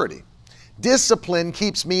immaturity. Discipline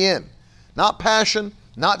keeps me in. Not passion,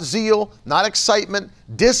 not zeal, not excitement.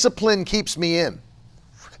 Discipline keeps me in.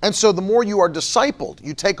 And so the more you are discipled,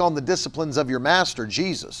 you take on the disciplines of your master,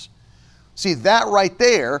 Jesus. See, that right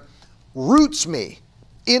there roots me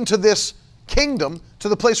into this kingdom, to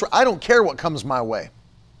the place where I don't care what comes my way.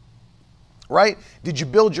 Right? Did you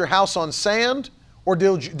build your house on sand, or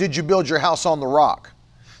did you build your house on the rock?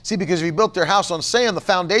 See, because if you built your house on sand, the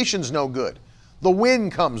foundation's no good. The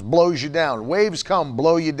wind comes, blows you down. Waves come,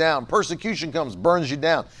 blow you down. Persecution comes, burns you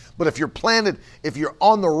down. But if you're planted, if you're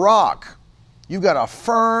on the rock, you've got a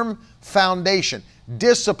firm foundation.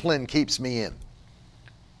 Discipline keeps me in.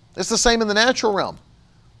 It's the same in the natural realm.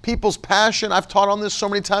 People's passion, I've taught on this so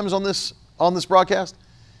many times on this broadcast.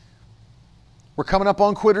 We're coming up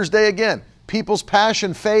on Quitter's Day again. People's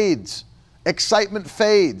passion fades. Excitement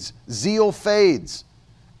fades. Zeal fades.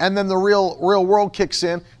 And then the real world kicks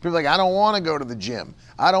in. People are like, I don't want to go to the gym.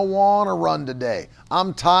 I don't want to run today.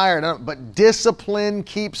 I'm tired. But discipline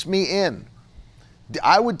keeps me in.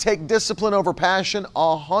 I would take discipline over passion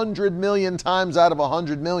 100 million times out of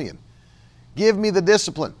 100 million. Give me the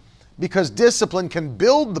discipline. Because discipline can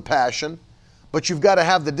build the passion, but you've got to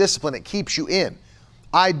have the discipline. It keeps you in.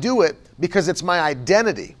 I do it because it's my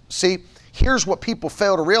identity. See, here's what people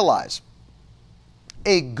fail to realize.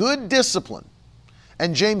 A good discipline,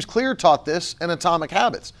 and James Clear taught this in Atomic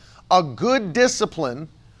Habits, a good discipline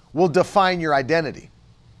will define your identity.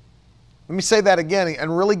 Let me say that again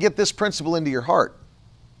and really get this principle into your heart.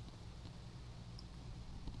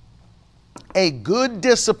 A good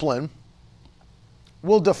discipline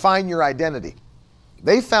will define your identity.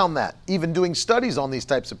 They found that, even doing studies on these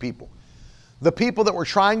types of people. The people that were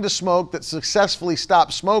trying to smoke that successfully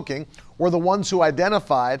stopped smoking were the ones who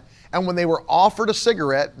identified, and when they were offered a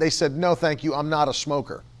cigarette, they said, no, thank you, I'm not a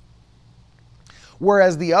smoker.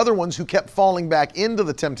 Whereas the other ones who kept falling back into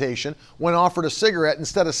the temptation, when offered a cigarette,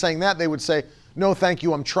 instead of saying that, they would say, no, thank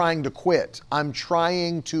you, I'm trying to quit. I'm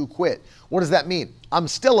trying to quit. What does that mean? I'm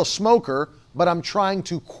still a smoker, but I'm trying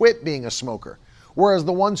to quit being a smoker. Whereas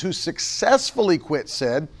the ones who successfully quit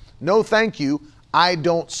said, no, thank you, I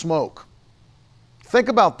don't smoke. Think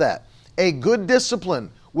about that. A good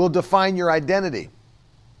discipline will define your identity.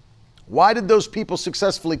 Why did those people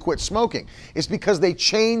successfully quit smoking? It's because they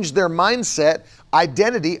changed their mindset,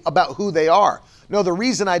 identity about who they are. No, the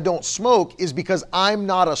reason I don't smoke is because I'm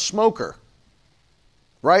not a smoker.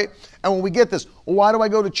 Right? And when we get this, well, why do I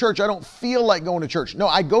go to church? I don't feel like going to church. No,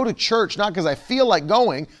 I go to church not because I feel like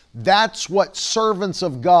going. That's what servants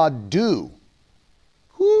of God do.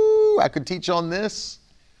 Whoo, I could teach on this.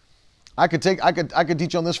 I could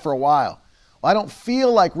teach on this for a while. Well, I don't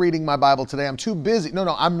feel like reading my Bible today. I'm too busy.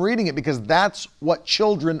 No, I'm reading it because that's what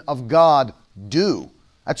children of God do.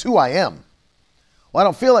 That's who I am. Well, I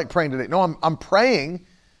don't feel like praying today. No, I'm praying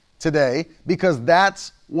today because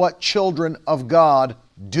that's what children of God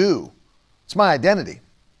do. It's my identity.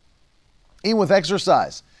 Even with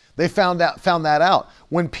exercise, they found that out.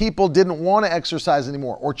 When people didn't want to exercise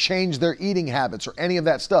anymore or change their eating habits or any of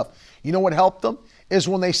that stuff, you know what helped them? Is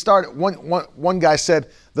when they started, one guy said,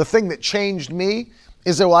 the thing that changed me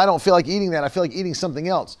is that, well, I don't feel like eating that. I feel like eating something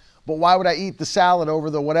else. But why would I eat the salad over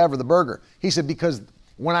the whatever, the burger? He said, because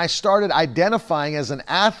when I started identifying as an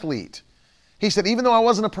athlete, he said, even though I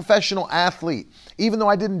wasn't a professional athlete, even though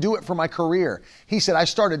I didn't do it for my career, he said, I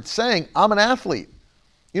started saying, I'm an athlete.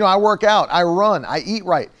 You know, I work out, I run, I eat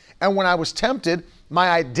right. And when I was tempted,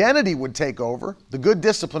 my identity would take over. The good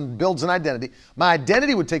discipline builds an identity. My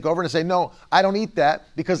identity would take over and say, no, I don't eat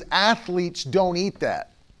that because athletes don't eat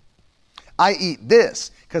that. I eat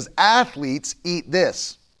this because athletes eat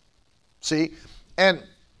this. See? And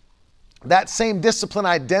that same discipline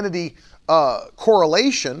identity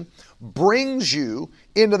correlation brings you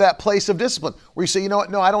into that place of discipline where you say, you know what?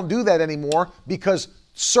 No, I don't do that anymore because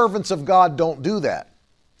servants of God don't do that.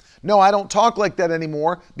 No, I don't talk like that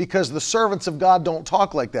anymore because the servants of God don't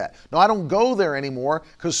talk like that. No, I don't go there anymore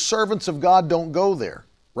because servants of God don't go there,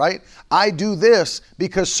 right? I do this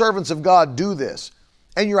because servants of God do this.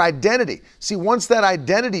 And your identity. See, once that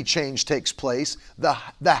identity change takes place, the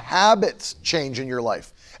habits change in your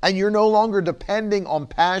life. And you're no longer depending on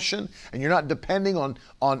passion, and you're not depending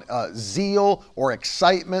on zeal or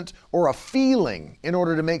excitement or a feeling in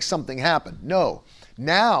order to make something happen. No,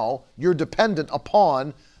 now you're dependent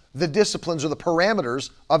upon the disciplines or the parameters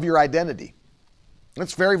of your identity.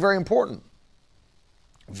 That's very, very important.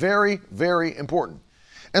 Very, very important.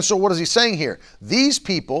 And so what is he saying here? These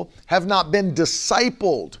people have not been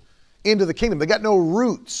discipled into the kingdom. They got no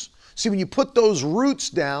roots. See, when you put those roots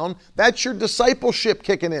down, that's your discipleship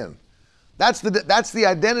kicking in. That's the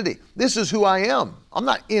identity. This is who I am. I'm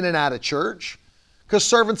not in and out of church because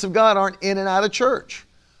servants of God aren't in and out of church.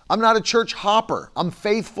 I'm not a church hopper. I'm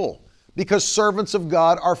faithful because servants of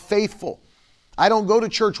God are faithful. I don't go to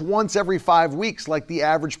church once every 5 weeks like the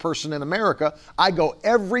average person in America. I go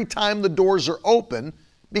every time the doors are open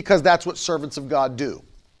because that's what servants of God do.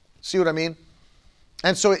 See what I mean?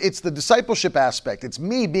 And so it's the discipleship aspect. It's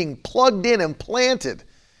me being plugged in and planted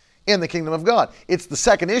in the kingdom of God. It's the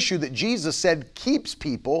second issue that Jesus said keeps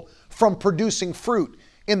people from producing fruit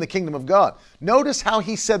in the kingdom of God. Notice how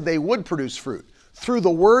he said they would produce fruit through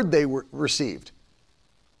the word they received.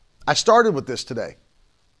 I started with this today.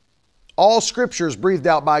 All scripture is breathed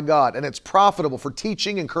out by God, and it's profitable for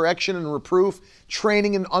teaching and correction and reproof,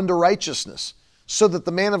 training and unto righteousness, so that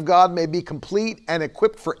the man of God may be complete and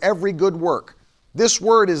equipped for every good work. This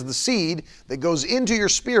word is the seed that goes into your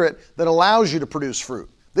spirit that allows you to produce fruit.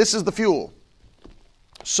 This is the fuel.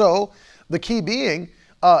 So the key being,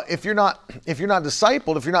 if you're not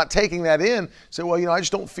discipled, if you're not taking that in, say, well, I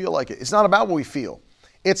just don't feel like it. It's not about what we feel.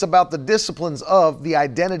 It's about the disciplines of the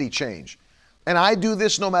identity change. And I do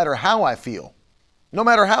this no matter how I feel. No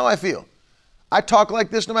matter how I feel. I talk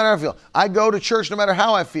like this no matter how I feel. I go to church no matter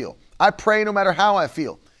how I feel. I pray no matter how I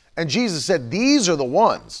feel. And Jesus said, these are the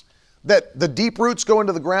ones that the deep roots go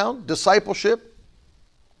into the ground, discipleship.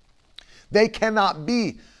 They cannot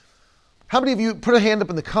be. How many of you, put a hand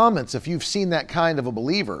up in the comments if you've seen that kind of a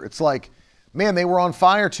believer? It's like, man, they were on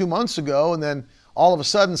fire 2 months ago, and then all of a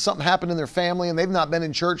sudden something happened in their family and they've not been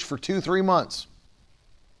in church for 2-3 months.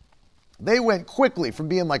 They went quickly from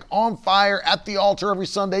being like on fire at the altar every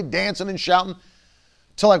Sunday, dancing and shouting,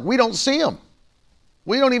 to like, we don't see them.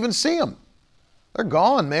 We don't even see them. They're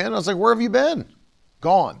gone, man. I was like, where have you been?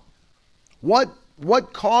 Gone.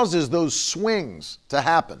 What causes those swings to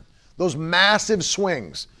happen? Those massive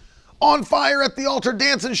swings. On fire at the altar,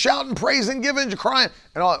 dancing, shouting, praising, giving, crying.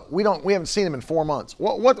 And all, we haven't seen them in 4 months.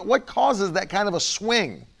 What causes that kind of a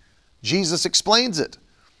swing? Jesus explains it.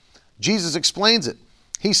 Jesus explains it.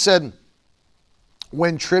 He said,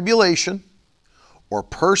 when tribulation or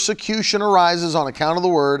persecution arises on account of the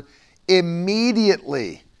word,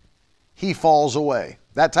 immediately he falls away.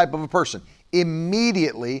 That type of a person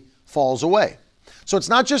immediately falls away. So it's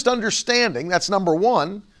not just understanding. That's number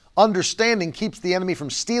one. Understanding keeps the enemy from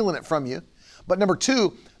stealing it from you. But number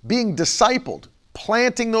two, being discipled,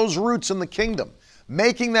 planting those roots in the kingdom,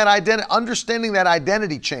 making that identity, understanding that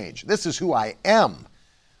identity change. This is who I am.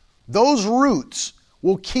 Those roots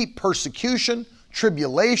will keep persecution,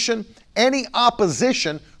 tribulation, any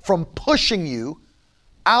opposition from pushing you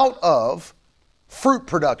out of fruit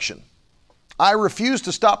production. I refuse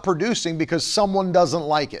to stop producing because someone doesn't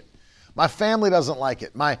like it. My family doesn't like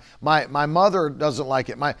it. My mother doesn't like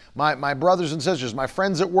it. My brothers and sisters, my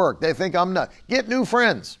friends at work, they think I'm nuts. Get new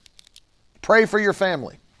friends. Pray for your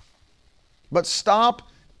family. But stop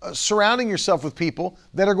surrounding yourself with people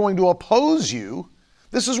that are going to oppose you.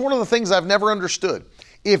 This is one of the things I've never understood.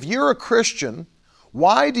 If you're a Christian,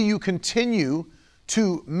 why do you continue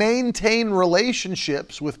to maintain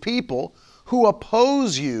relationships with people who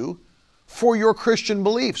oppose you for your Christian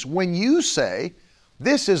beliefs when you say,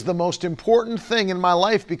 this is the most important thing in my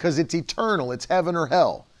life because it's eternal, it's heaven or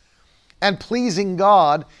hell. And pleasing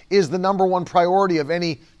God is the number one priority of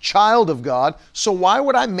any child of God. So why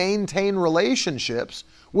would I maintain relationships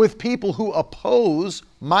with people who oppose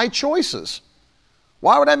my choices?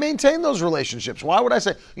 Why would I maintain those relationships? Why would I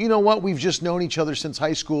say, you know what, we've just known each other since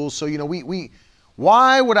high school, so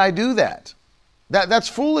why would I do that? That's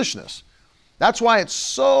foolishness. That's why it's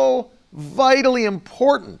so vitally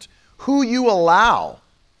important who you allow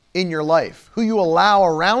in your life, who you allow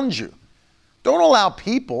around you. Don't allow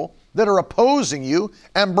people that are opposing you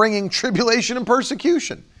and bringing tribulation and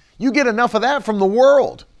persecution. You get enough of that from the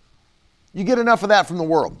world. You get enough of that from the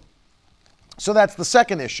world. So that's the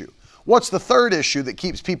second issue. What's the third issue that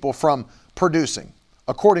keeps people from producing?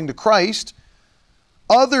 According to Christ,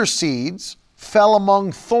 other seeds fell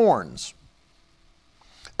among thorns,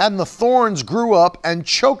 and the thorns grew up and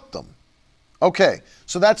choked them. Okay,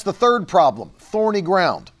 so that's the third problem, thorny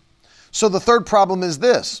ground. So the third problem is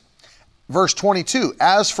this, verse 22,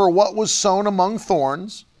 as for what was sown among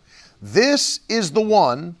thorns, this is the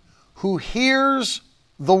one who hears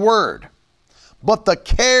the word, but the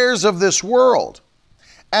cares of this world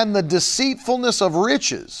and the deceitfulness of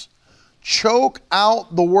riches choke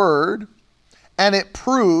out the word, and it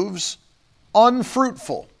proves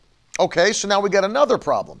unfruitful. Okay, so now we got another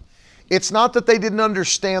problem. It's not that they didn't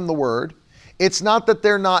understand the word. It's not that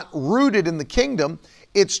they're not rooted in the kingdom.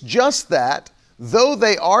 It's just that though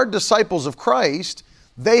they are disciples of Christ,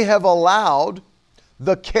 they have allowed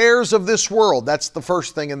the cares of this world, that's the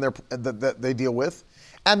first thing that they deal with,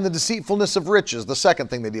 and the deceitfulness of riches, the second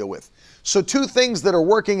thing they deal with. So two things that are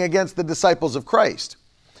working against the disciples of Christ.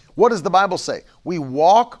 What does the Bible say? We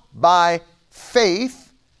walk by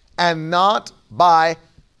faith and not by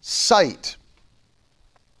sight.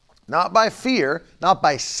 Not by fear, not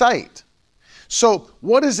by sight. So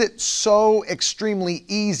what is it so extremely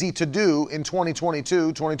easy to do in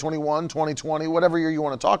 2022, 2021, 2020, whatever year you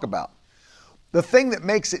want to talk about? The thing that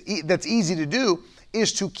makes it that's easy to do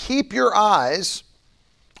is to keep your eyes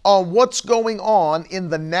on what's going on in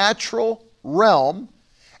the natural realm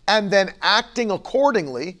and then acting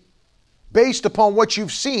accordingly based upon what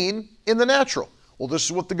you've seen in the natural. Well, this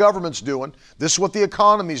is what the government's doing. This is what the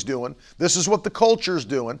economy's doing. This is what the culture's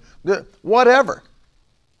doing. Whatever.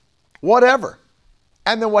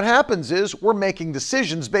 And then what happens is we're making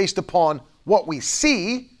decisions based upon what we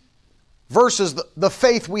see versus the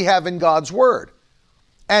faith we have in God's Word.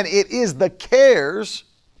 And it is the cares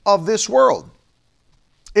of this world.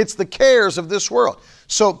 It's the cares of this world.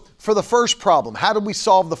 So for the first problem, how do we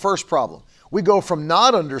solve the first problem? We go from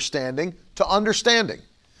not understanding to understanding.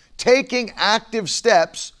 Taking active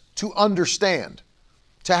steps to understand.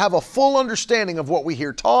 To have a full understanding of what we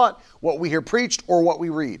hear taught, what we hear preached, or what we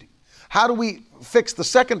read. How do we fix the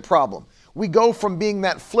second problem? We go from being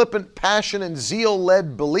that flippant, passion, and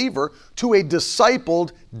zeal-led believer to a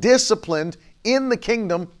discipled, disciplined, in the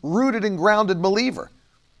kingdom, rooted and grounded believer.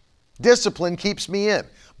 Discipline keeps me in.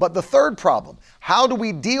 But the third problem, how do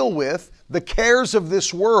we deal with the cares of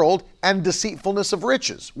this world and deceitfulness of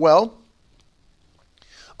riches? Well,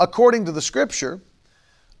 according to the scripture,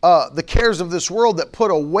 the cares of this world that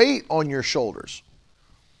put a weight on your shoulders.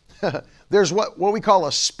 There's what we call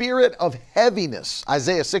a spirit of heaviness.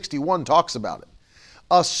 Isaiah 61 talks about it.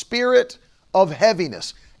 A spirit of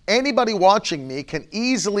heaviness. Anybody watching me can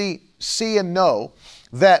easily see and know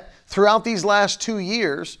that throughout these last 2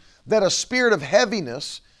 years, that a spirit of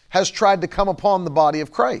heaviness has tried to come upon the body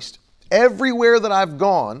of Christ. Everywhere that I've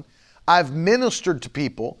gone, I've ministered to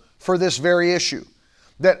people for this very issue.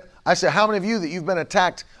 That I said, how many of you that you've been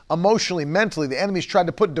attacked emotionally, mentally, the enemy's tried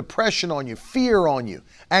to put depression on you, fear on you,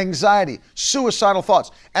 anxiety, suicidal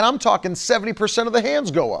thoughts. And I'm talking 70% of the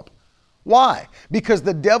hands go up. Why? Because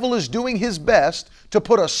the devil is doing his best to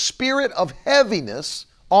put a spirit of heaviness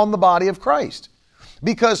on the body of Christ.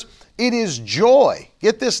 Because it is joy,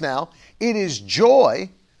 get this now, it is joy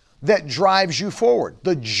that drives you forward.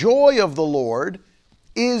 The joy of the Lord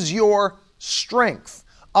is your strength.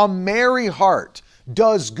 A merry heart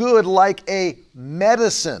does good like a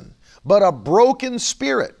medicine, but a broken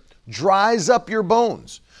spirit dries up your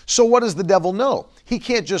bones. So what does the devil know? He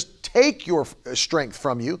can't just take your strength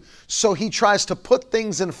from you, so he tries to put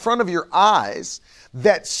things in front of your eyes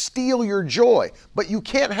that steal your joy. But you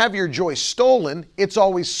can't have your joy stolen, it's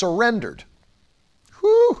always surrendered.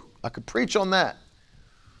 Whew, I could preach on that.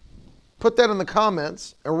 Put that in the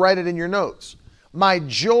comments and write it in your notes. My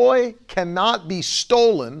joy cannot be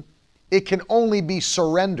stolen, it can only be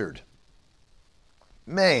surrendered.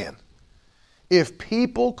 Man, if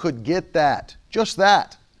people could get that, just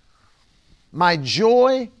that. My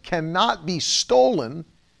joy cannot be stolen,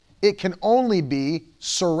 it can only be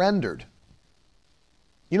surrendered.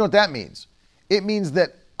 You know what that means? It means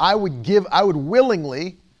that I would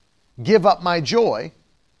willingly give up my joy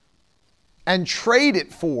and trade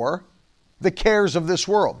it for the cares of this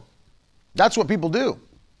world. That's what people do.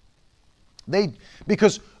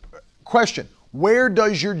 Question, where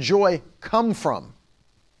does your joy come from?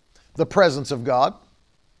 The presence of God.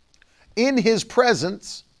 In His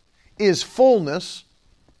presence is fullness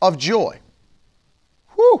of joy.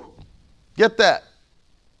 Whew, get that.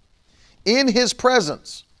 In His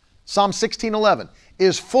presence, Psalm 16:11,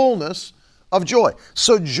 is fullness of joy.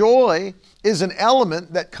 So joy is an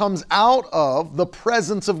element that comes out of the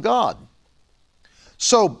presence of God.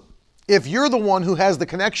 So if you're the one who has the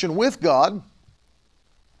connection with God,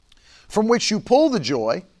 from which you pull the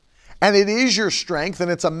joy, and it is your strength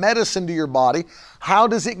and it's a medicine to your body, how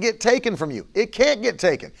does it get taken from you? It can't get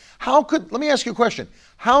taken. Let me ask you a question.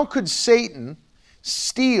 How could Satan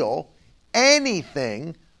steal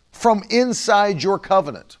anything from inside your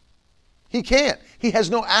covenant? He can't. He has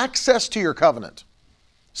no access to your covenant.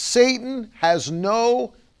 Satan has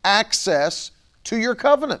no access to your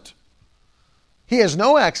covenant. He has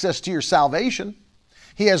no access to your salvation.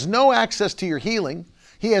 He has no access to your healing.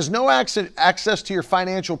 He has no access to your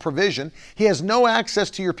financial provision. He has no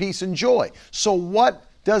access to your peace and joy. So what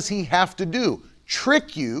does he have to do?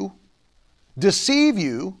 Trick you, deceive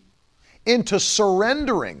you into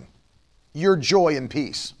surrendering your joy and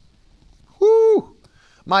peace. Whoo!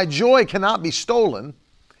 My joy cannot be stolen.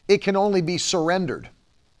 It can only be surrendered.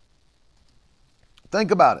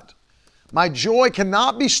 Think about it. My joy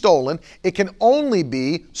cannot be stolen. It can only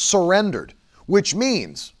be surrendered, which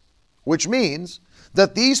means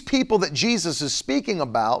that these people that Jesus is speaking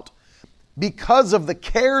about, because of the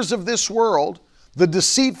cares of this world, the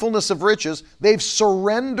deceitfulness of riches, they've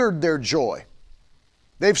surrendered their joy.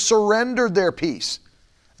 They've surrendered their peace.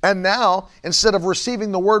 And now, instead of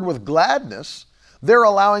receiving the word with gladness, they're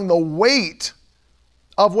allowing the weight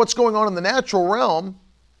of what's going on in the natural realm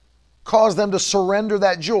cause them to surrender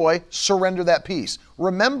that joy, surrender that peace.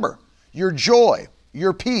 Remember, your joy,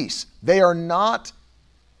 your peace, they are not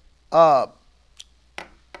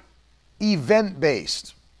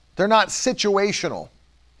event-based. They're not situational.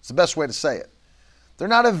 It's the best way to say it. They're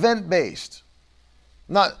not event-based.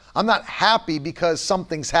 I'm not happy because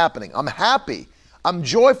something's happening. I'm happy. I'm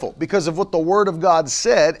joyful because of what the Word of God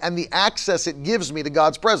said and the access it gives me to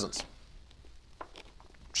God's presence.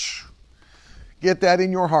 Get that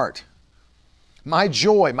in your heart. My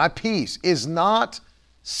joy, my peace is not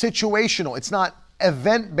situational. It's not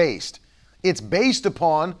event-based. It's based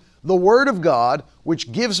upon the Word of God,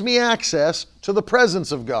 which gives me access to the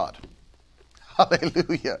presence of God.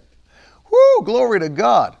 Hallelujah. Woo, glory to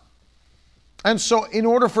God. And so in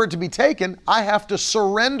order for it to be taken, I have to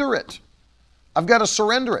surrender it. I've got to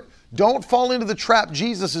surrender it. Don't fall into the trap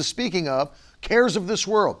Jesus is speaking of, cares of this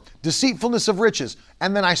world, deceitfulness of riches,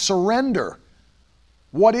 and then I surrender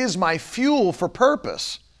what is my fuel for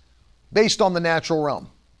purpose based on the natural realm.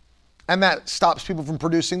 And that stops people from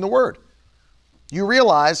producing the Word. You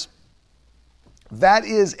realize that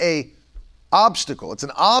is an obstacle. It's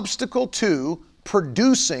an obstacle to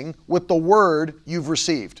producing with the Word you've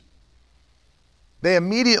received. They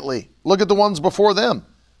immediately look at the ones before them.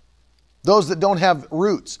 Those that don't have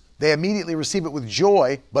roots, they immediately receive it with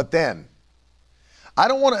joy, but then. I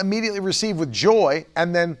don't want to immediately receive with joy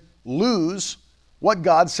and then lose what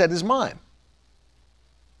God said is mine.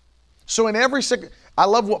 So in every I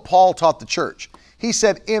love what Paul taught the church. He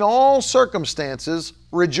said, in all circumstances,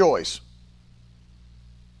 rejoice.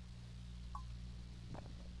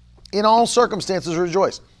 In all circumstances,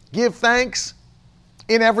 rejoice. Give thanks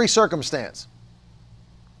in every circumstance.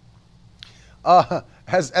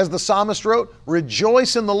 As the psalmist wrote,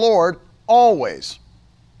 rejoice in the Lord always.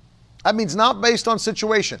 That means not based on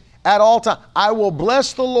situation. At all times. I will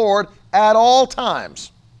bless the Lord at all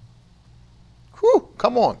times. Whew,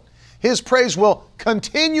 come on. His praise will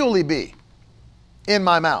continually be in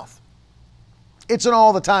my mouth. It's an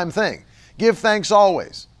all the time thing. Give thanks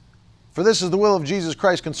always. For this is the will of Jesus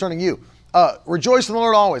Christ concerning you. Rejoice in the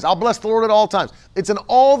Lord always. I'll bless the Lord at all times. It's an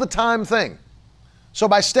all the time thing. So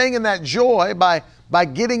by staying in that joy, by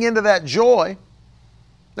getting into that joy,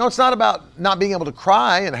 no, it's not about not being able to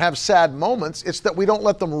cry and have sad moments. It's that we don't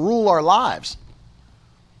let them rule our lives.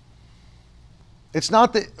 It's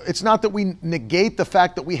not that we negate the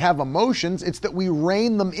fact that we have emotions. It's that we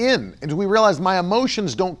rein them in. And we realize my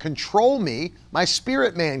emotions don't control me. My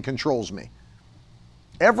spirit man controls me.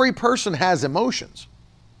 Every person has emotions.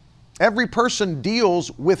 Every person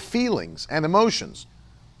deals with feelings and emotions.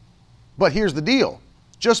 But here's the deal.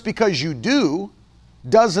 Just because you do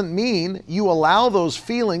doesn't mean you allow those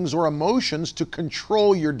feelings or emotions to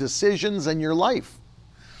control your decisions and your life.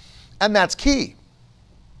 And that's key.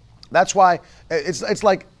 That's why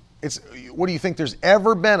what do you think there's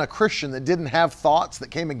ever been a Christian that didn't have thoughts that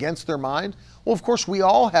came against their mind? Well, of course, we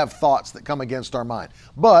all have thoughts that come against our mind.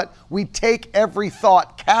 But we take every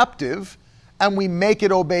thought captive and we make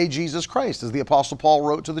it obey Jesus Christ, as the Apostle Paul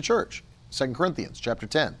wrote to the church, 2 Corinthians chapter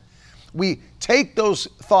 10. We take those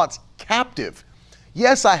thoughts captive.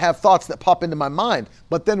 Yes, I have thoughts that pop into my mind,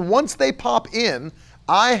 but then once they pop in,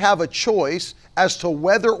 I have a choice as to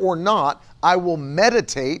whether or not I will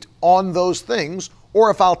meditate on those things,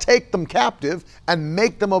 or if I'll take them captive and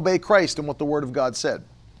make them obey Christ and what the Word of God said.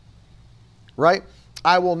 Right?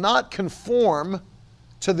 I will not conform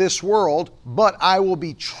to this world, but I will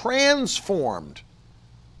be transformed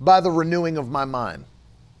by the renewing of my mind.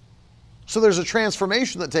 So there's a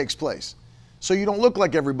transformation that takes place. So you don't look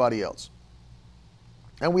like everybody else.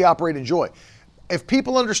 And we operate in joy. If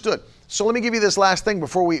people understood, so let me give you this last thing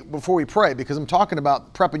before we pray, because I'm talking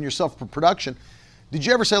about prepping yourself for production. Did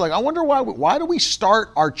you ever say, like, I wonder why do we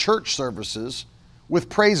start our church services with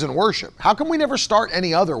praise and worship? How come we never start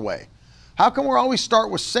any other way? How come we always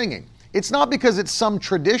start with singing? It's not because it's some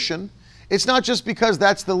tradition. It's not just because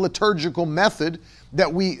that's the liturgical method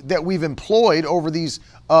that we've employed over these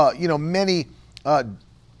many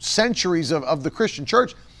centuries of the Christian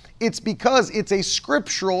church. It's because it's a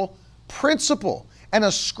scriptural principle and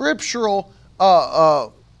a scriptural,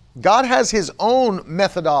 God has His own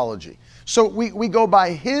methodology. So we go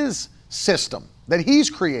by His system that He's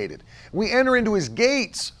created. We enter into His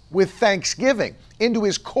gates with thanksgiving, into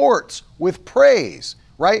His courts with praise,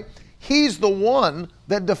 right? He's the one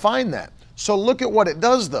that defined that. So look at what it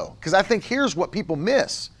does though, because I think here's what people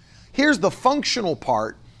miss. Here's the functional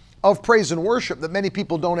part of praise and worship that many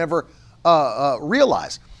people don't ever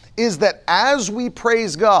realize, is that as we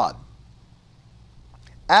praise God,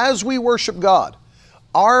 as we worship God,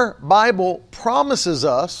 our Bible promises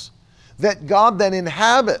us that God then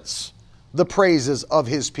inhabits the praises of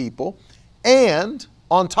his people. And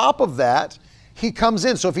on top of that, he comes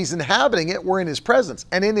in. So if he's inhabiting it, we're in his presence.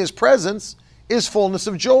 And in his presence is fullness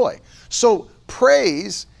of joy. So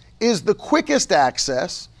praise is the quickest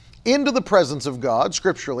access into the presence of God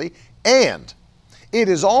scripturally, and it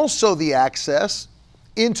is also the access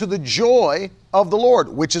into the joy of the Lord,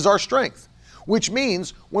 which is our strength. Which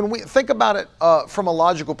means when we think about it from a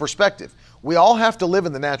logical perspective, we all have to live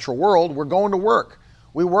in the natural world. We're going to work.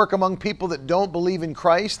 We work among people that don't believe in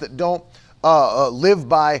Christ, that don't live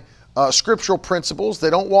by scriptural principles.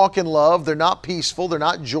 They don't walk in love. They're not peaceful. They're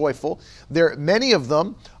not joyful. Many of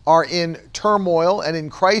them are in turmoil and in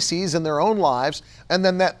crises in their own lives. And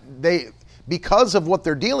then because of what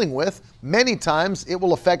they're dealing with, many times it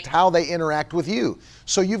will affect how they interact with you.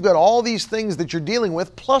 So you've got all these things that you're dealing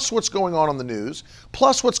with, plus what's going on the news,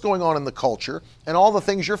 plus what's going on in the culture, and all the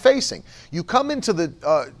things you're facing. You come into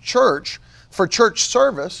the church for church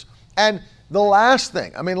service, and the last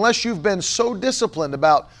thing, unless you've been so disciplined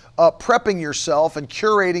about prepping yourself and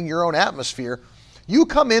curating your own atmosphere, you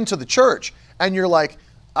come into the church and you're like,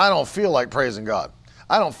 I don't feel like praising God.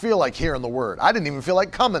 I don't feel like hearing the word. I didn't even feel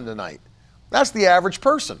like coming tonight. That's the average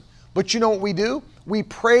person. But you know what we do? We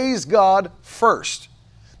praise God first.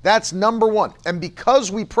 That's number one. And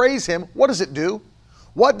because we praise Him, what does it do?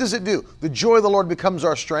 What does it do? The joy of the Lord becomes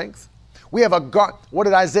our strength. We have what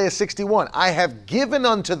did Isaiah 61? I have given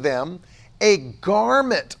unto them a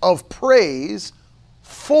garment of praise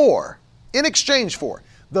in exchange for,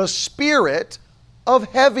 the spirit of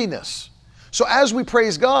heaviness. So as we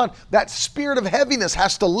praise God, that spirit of heaviness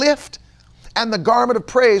has to lift, and the garment of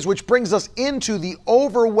praise, which brings us into the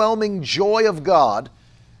overwhelming joy of God,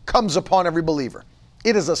 comes upon every believer.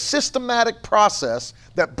 It is a systematic process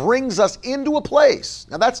that brings us into a place.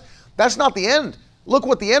 Now that's not the end. Look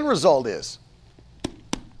what the end result is.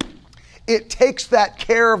 It takes that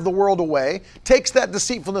care of the world away, takes that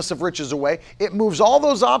deceitfulness of riches away. It moves all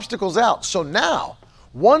those obstacles out. So now,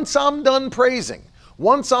 once I'm done praising,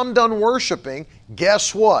 once I'm done worshiping,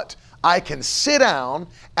 guess what? I can sit down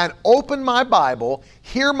and open my Bible,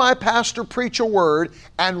 hear my pastor preach a word,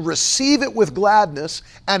 and receive it with gladness,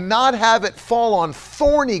 and not have it fall on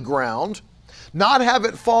thorny ground, not have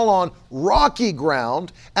it fall on rocky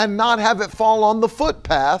ground, and not have it fall on the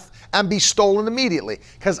footpath and be stolen immediately,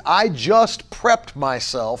 because I just prepped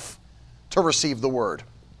myself to receive the word.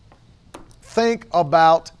 Think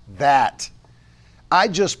about that. I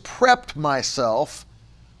just prepped myself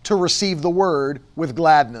to receive the word with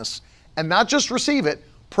gladness, and not just receive it,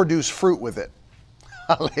 produce fruit with it.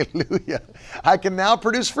 Hallelujah. I can now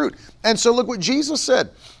produce fruit. And so look what Jesus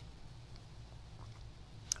said.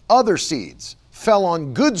 Other seeds fell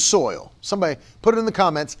on good soil. Somebody put it in the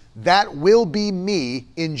comments. That will be me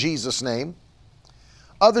in Jesus' name.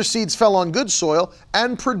 Other seeds fell on good soil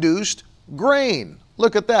and produced grain.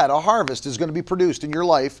 Look at that. A harvest is going to be produced in your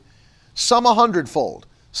life. Some 100-fold,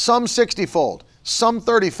 some 60-fold, some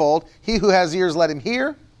 30-fold. He who has ears, let him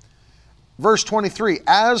hear. Verse 23,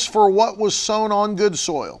 as for what was sown on good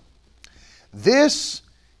soil, this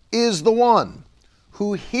is the one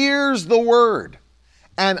who hears the word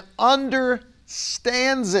and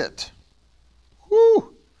understands it.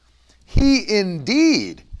 Whew. He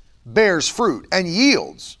indeed bears fruit and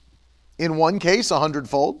yields, in one case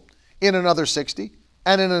 100-fold, in another 60,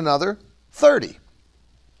 and in another 30.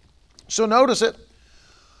 So notice it.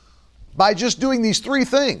 By just doing these three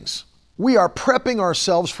things, we are prepping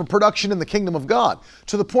ourselves for production in the kingdom of God,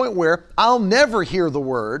 to the point where I'll never hear the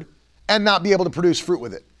word and not be able to produce fruit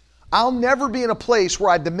with it. I'll never be in a place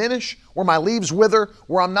where I diminish, where my leaves wither,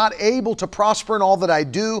 where I'm not able to prosper in all that I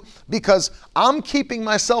do, because I'm keeping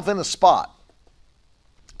myself in a spot.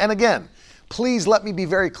 And again, please let me be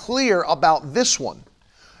very clear about this one.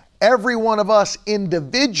 Every one of us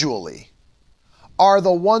individually are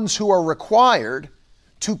the ones who are required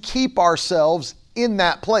to keep ourselves in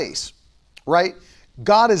that place, right?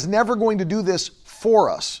 God is never going to do this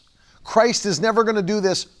for us. Christ is never going to do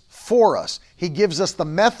this for us. He gives us the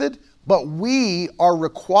method, but we are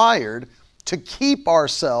required to keep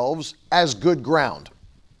ourselves as good ground.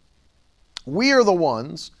 We are the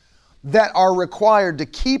ones that are required to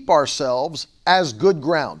keep ourselves as good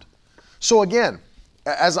ground. So again,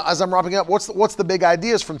 as I'm wrapping up, what's the big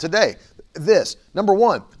ideas from today? This, number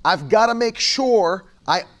one, I've got to make sure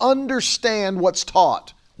I understand what's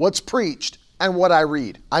taught, what's preached, and what I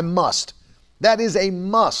read. I must. That is a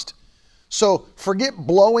must. So forget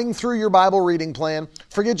blowing through your Bible reading plan.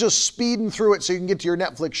 Forget just speeding through it so you can get to your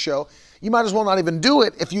Netflix show. You might as well not even do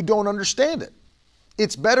it if you don't understand it.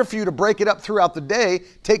 It's better for you to break it up throughout the day,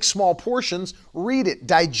 take small portions, read it,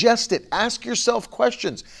 digest it, ask yourself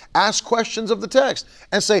questions, ask questions of the text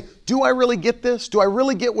and say, do I really get this? Do I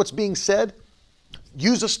really get what's being said?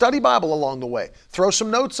 Use a study Bible along the way. Throw some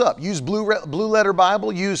notes up. Use Blue Letter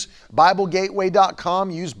Bible. Use BibleGateway.com.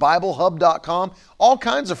 Use BibleHub.com. All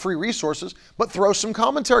kinds of free resources, but throw some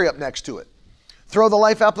commentary up next to it. Throw the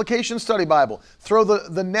Life Application Study Bible. Throw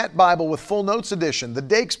the Net Bible with Full Notes Edition, the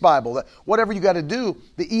Dakes Bible, whatever you got to do,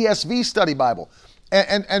 the ESV Study Bible,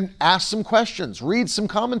 and ask some questions. Read some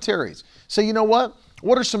commentaries. Say, you know what?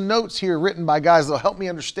 What are some notes here written by guys that will help me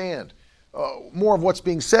understand more of what's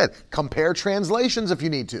being said? Compare translations if you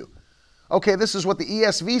need to. Okay, this is what the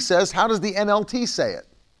ESV says. How does the NLT say it?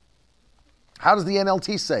 How does the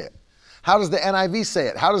NLT say it? How does the NIV say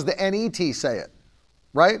it? How does the NET say it?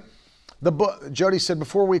 Right? The book, Jody said,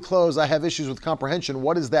 before we close, I have issues with comprehension.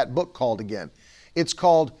 What is that book called again? It's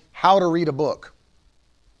called How to Read a Book.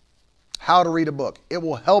 How to Read a Book. It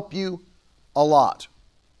will help you a lot.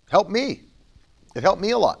 Help me. It helped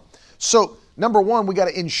me a lot. So, number one, we got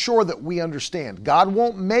to ensure that we understand. God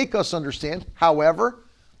won't make us understand. However,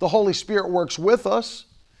 the Holy Spirit works with us.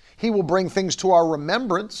 He will bring things to our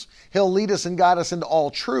remembrance. He'll lead us and guide us into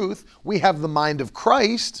all truth. We have the mind of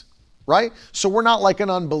Christ. Right? So we're not like an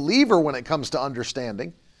unbeliever when it comes to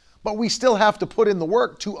understanding, but we still have to put in the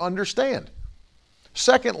work to understand.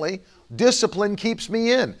 Secondly, discipline keeps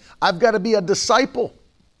me in. I've got to be a disciple.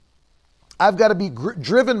 I've got to be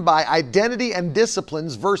driven by identity and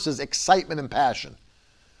disciplines versus excitement and passion.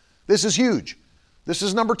 This is huge. This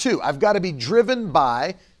is number two. I've got to be driven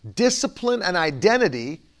by discipline and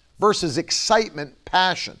identity versus excitement,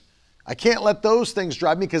 passion. I can't let those things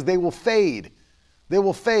drive me because they will fade. They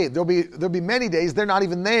will fade. There'll be many days they're not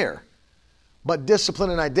even there. But discipline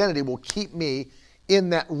and identity will keep me in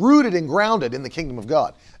that, rooted and grounded in the kingdom of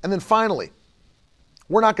God. And then finally,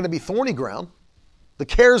 we're not going to be thorny ground. The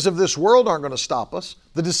cares of this world aren't going to stop us.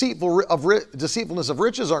 The deceitfulness of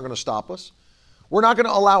riches aren't going to stop us. We're not going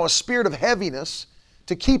to allow a spirit of heaviness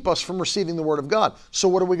to keep us from receiving the word of God. So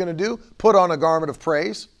what are we going to do? Put on a garment of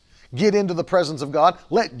praise. Get into the presence of God.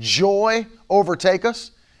 Let joy overtake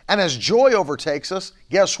us. And as joy overtakes us,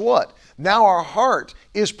 guess what? Now our heart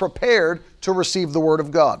is prepared to receive the word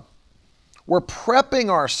of God. We're prepping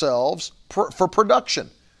ourselves for production.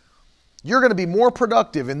 You're going to be more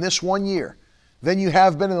productive in this 1 year than you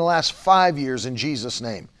have been in the last 5 years in Jesus'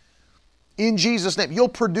 name. In Jesus' name. You'll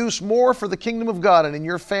produce more for the kingdom of God and in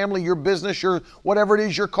your family, your business, your whatever it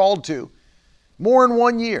is you're called to. More in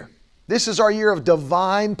 1 year. This is our year of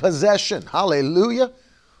divine possession. Hallelujah.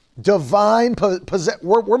 Divine possession.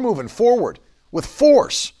 We're moving forward with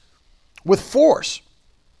force. With force.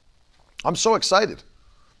 I'm so excited.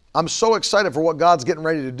 I'm so excited for what God's getting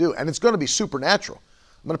ready to do. And it's going to be supernatural.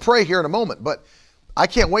 I'm going to pray here in a moment, but I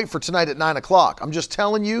can't wait for tonight at 9 o'clock. I'm just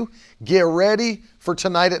telling you, get ready for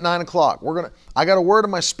tonight at 9 o'clock. I got a word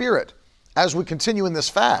in my spirit as we continue in this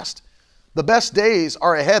fast. The best days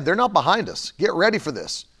are ahead. They're not behind us. Get ready for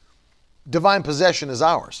this. Divine possession is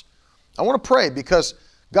ours. I want to pray because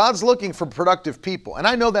God's looking for productive people. And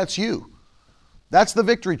I know that's you. That's the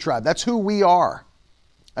Victory Tribe. That's who we are.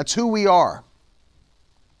 That's who we are.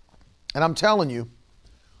 And I'm telling you,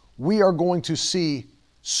 we are going to see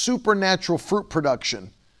supernatural fruit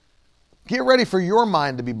production. Get ready for your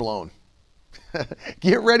mind to be blown.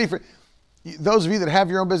 Get ready for those of you that have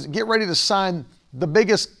your own business. Get ready to sign the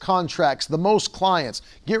biggest contracts, the most clients.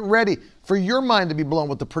 Get ready for your mind to be blown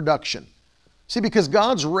with the production. See, because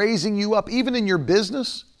God's raising you up, even in your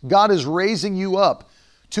business, God is raising you up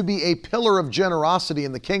to be a pillar of generosity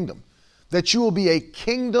in the kingdom, that you will be a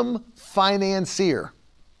kingdom financier.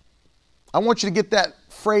 I want you to get that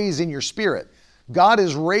phrase in your spirit. God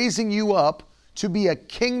is raising you up to be a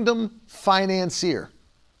kingdom financier,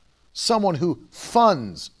 someone who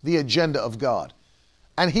funds the agenda of God.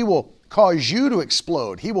 And He will cause you to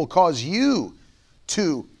explode. He will cause you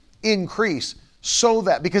to increase so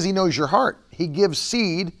that, because He knows your heart, He gives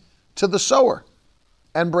seed to the sower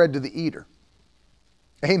and bread to the eater.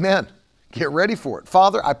 Amen. Get ready for it.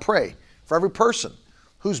 Father, I pray for every person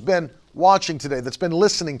who's been watching today, that's been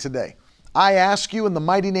listening today. I ask you in the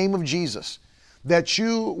mighty name of Jesus that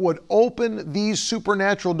you would open these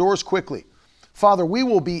supernatural doors quickly. Father, we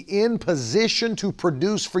will be in position to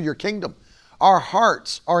produce for your kingdom. Our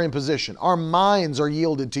hearts are in position. Our minds are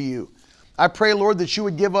yielded to you. I pray, Lord, that you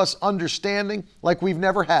would give us understanding like we've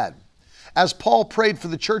never had. As Paul prayed for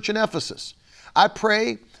the church in Ephesus, I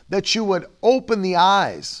pray that you would open the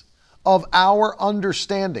eyes of our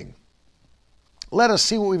understanding. Let us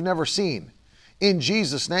see what we've never seen. In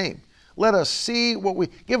Jesus' name. Let us see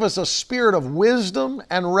give us a spirit of wisdom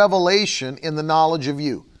and revelation in the knowledge of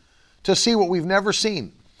you, to see what we've never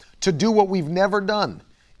seen, to do what we've never done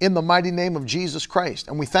in the mighty name of Jesus Christ.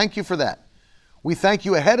 And we thank you for that. We thank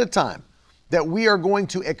you ahead of time that we are going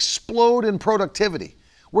to explode in productivity.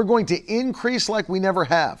 We're going to increase like we never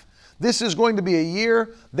have. This is going to be a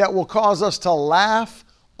year that will cause us to laugh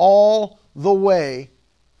all the way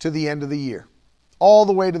to the end of the year. All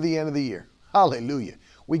the way to the end of the year. Hallelujah.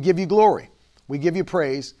 We give you glory, we give you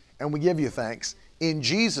praise, and we give you thanks. In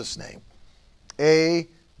Jesus' name,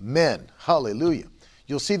 amen. Hallelujah.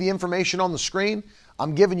 You'll see the information on the screen.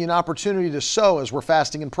 I'm giving you an opportunity to sow as we're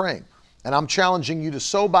fasting and praying. And I'm challenging you to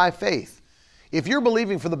sow by faith. If you're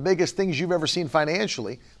believing for the biggest things you've ever seen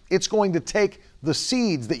financially, it's going to take the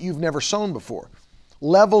seeds that you've never sown before,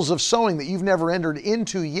 levels of sowing that you've never entered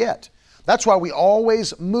into yet. That's why we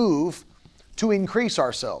always move to increase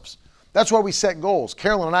ourselves. That's why we set goals.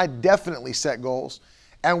 Carolyn and I definitely set goals,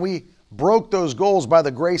 and we broke those goals by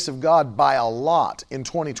the grace of God by a lot in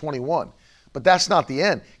 2021. But that's not the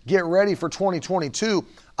end. Get ready for 2022.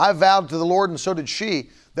 I vowed to the Lord, and so did she,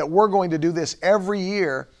 that we're going to do this every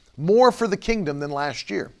year, more for the kingdom than last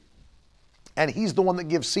year. And He's the one that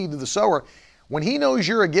gives seed to the sower. When He knows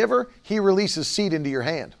you're a giver, He releases seed into your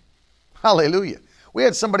hand. Hallelujah. We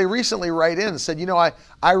had somebody recently write in and said, you know,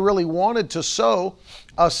 I really wanted to sow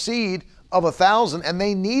a seed of 1,000 and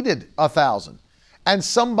they needed 1,000. And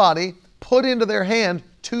somebody put into their hand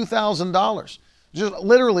 $2,000. Just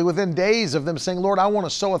literally within days of them saying, Lord, I want to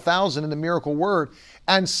sow 1,000 in the Miracle Word.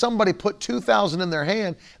 And somebody put 2,000 in their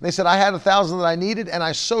hand. And they said, I had 1,000 that I needed and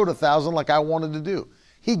I sowed 1,000 like I wanted to do.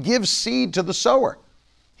 He gives seed to the sower.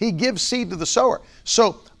 He gives seed to the sower.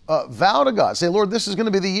 So vow to God. Say, Lord, this is going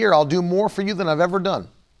to be the year I'll do more for you than I've ever done.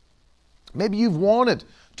 Maybe you've wanted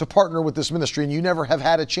to partner with this ministry and you never have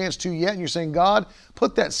had a chance to yet. And you're saying, God,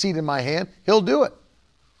 put that seed in my hand. He'll do it.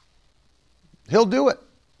 He'll do it.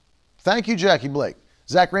 Thank you, Jackie Blake.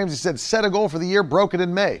 Zach Ramsey said, set a goal for the year, broke it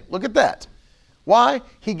in May. Look at that. Why?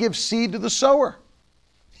 He gives seed to the sower.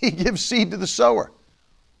 He gives seed to the sower.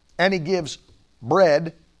 And He gives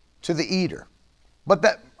bread to the eater. But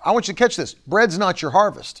I want you to catch this. Bread's not your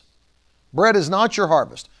harvest. Bread is not your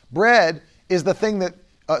harvest. Bread is the thing that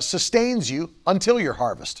sustains you until your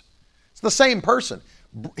harvest. It's the same person.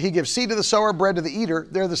 He gives seed to the sower, bread to the eater.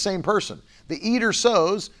 They're the same person. The eater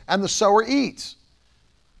sows and the sower eats.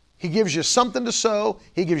 He gives you something to sow.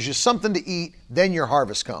 He gives you something to eat. Then your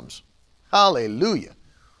harvest comes. Hallelujah.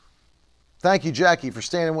 Thank you, Jackie, for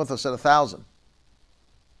standing with us at 1,000.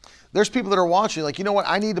 There's people that are watching like, you know what?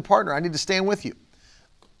 I need to partner. I need to stand with you.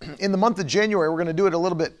 In the month of January, we're going to do it a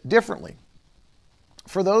little bit differently.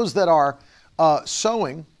 For those that are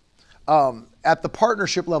sowing at the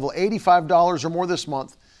partnership level, $85 or more this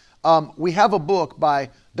month, we have a book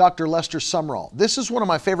by Dr. Lester Sumrall. This is one of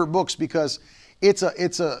my favorite books because it's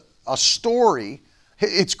a story.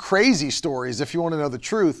 It's crazy stories, if you want to know the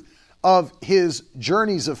truth, of his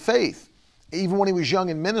journeys of faith, even when he was young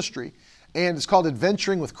in ministry. And it's called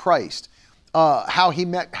Adventuring with Christ. How he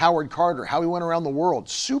met Howard Carter, how he went around the world,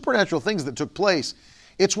 supernatural things that took place.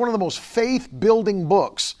 It's one of the most faith-building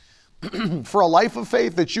books for a life of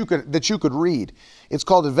faith that you could read. It's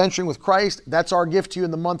called Adventuring with Christ. That's our gift to you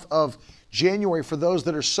in the month of January for those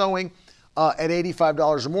that are sowing at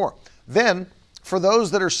 $85 or more. Then, for those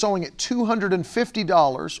that are sowing at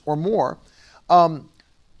 $250 or more, I'm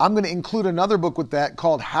going to include another book with that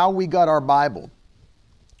called How We Got Our Bible.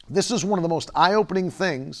 This is one of the most eye-opening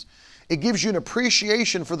things. It gives you an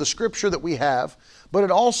appreciation for the scripture that we have, but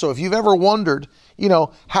it also, if you've ever wondered, you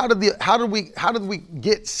know, how did we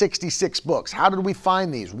get 66 books? How did we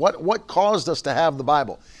find these? What caused us to have the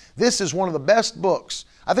Bible? This is one of the best books.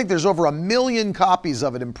 I think there's over 1 million copies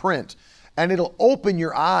of it in print, and it'll open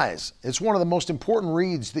your eyes. It's one of the most important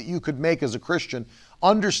reads that you could make as a Christian,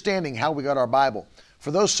 understanding how we got our Bible.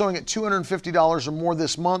 For those sowing at $250 or more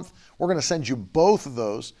this month, we're going to send you both of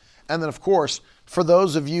those. And then, of course, for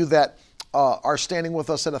those of you that are standing with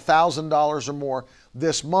us at $1,000 or more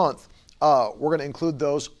this month, we're going to include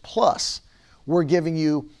those. Plus, we're giving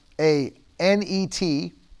you a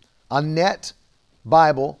NET, a Net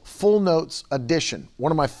Bible, Full Notes Edition.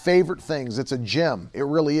 One of my favorite things. It's a gem. It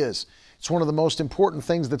really is. It's one of the most important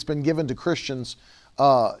things that's been given to Christians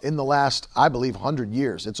in the last, I believe, 100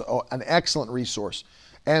 years. It's an excellent resource.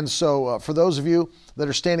 And so for those of you that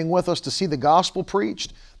are standing with us to see the gospel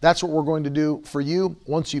preached, that's what we're going to do for you.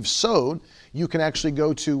 Once you've sowed, you can actually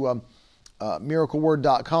go to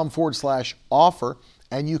miracleword.com/offer,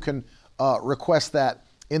 and you can request that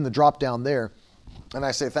in the drop down there. And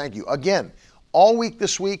I say thank you. Again, all week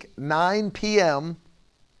this week, 9 p.m.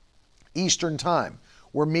 Eastern Time,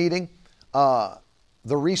 we're meeting The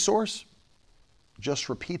resource, just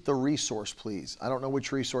repeat the resource, please. I don't know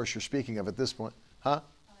which resource you're speaking of at this point. Huh?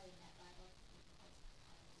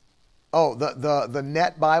 Oh, the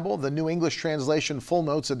Net Bible, the New English Translation Full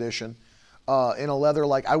Notes Edition, in a leather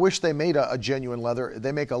like, I wish they made a genuine leather.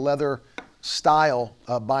 They make a leather style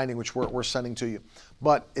binding, which we're sending to you.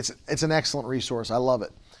 But it's an excellent resource. I love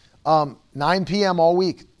it. 9 p.m. all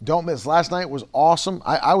week. Don't miss. Last night was awesome.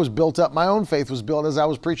 I was built up. My own faith was built as I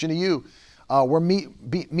was preaching to you. We're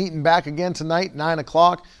meeting back again tonight, 9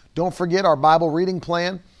 o'clock. Don't forget our Bible reading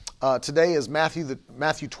plan. Today is Matthew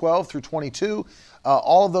 12 through 22.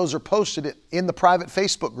 All of those are posted in the private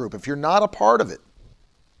Facebook group. If you're not a part of it,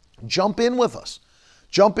 jump in with us.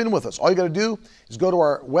 Jump in with us. All you got to do is go to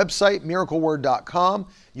our website, miracleword.com.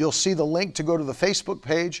 You'll see the link to go to the Facebook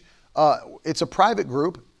page. It's a private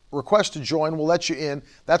group. Request to join. We'll let you in.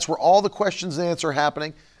 That's where all the questions and answers are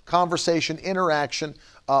happening. Conversation, interaction,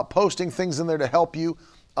 posting things in there to help you.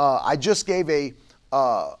 I just gave a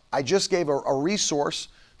resource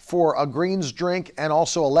for a greens drink and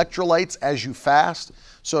also electrolytes as you fast.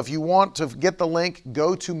 So if you want to get the link,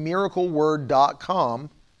 go to miracleword.com,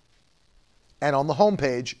 and on the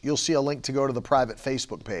homepage, you'll see a link to go to the private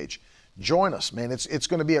Facebook page. Join us, man. It's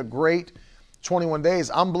going to be a great 21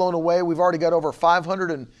 days. I'm blown away. We've already got over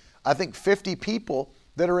 550 people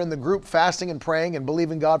that are in the group fasting and praying and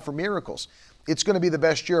believing God for miracles. It's going to be the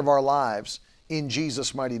best year of our lives in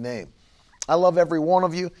Jesus' mighty name. I love every one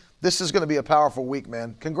of you. This is going to be a powerful week,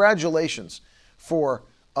 man. Congratulations for,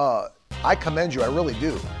 I commend you, I really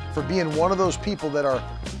do, for being one of those people that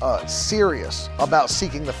are serious about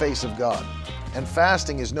seeking the face of God. And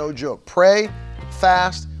fasting is no joke. Pray,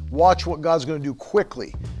 fast, watch what God's going to do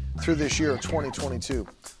quickly through this year of 2022.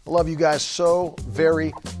 I love you guys so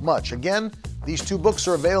very much. Again, these 2 books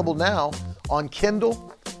are available now on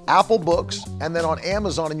Kindle, Apple Books, and then on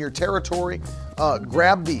Amazon in your territory.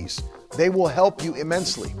 Grab these. They will help you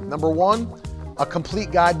immensely. Number 1, a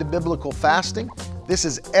complete guide to biblical fasting. This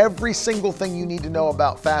is every single thing you need to know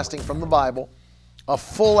about fasting from the Bible, a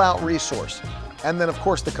full-out resource. And then, of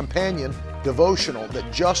course, the companion devotional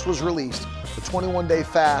that just was released, the 21-day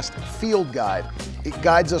fast field guide. It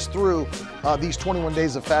guides us through these 21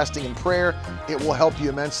 days of fasting and prayer. It will help you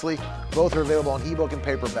immensely. Both are available on ebook and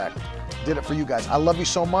paperback. Did it for you guys. I love you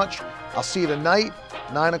so much. I'll see you tonight,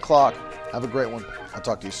 9 o'clock. Have a great one. I'll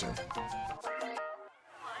talk to you soon.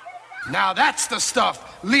 Now that's the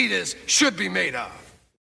stuff leaders should be made of.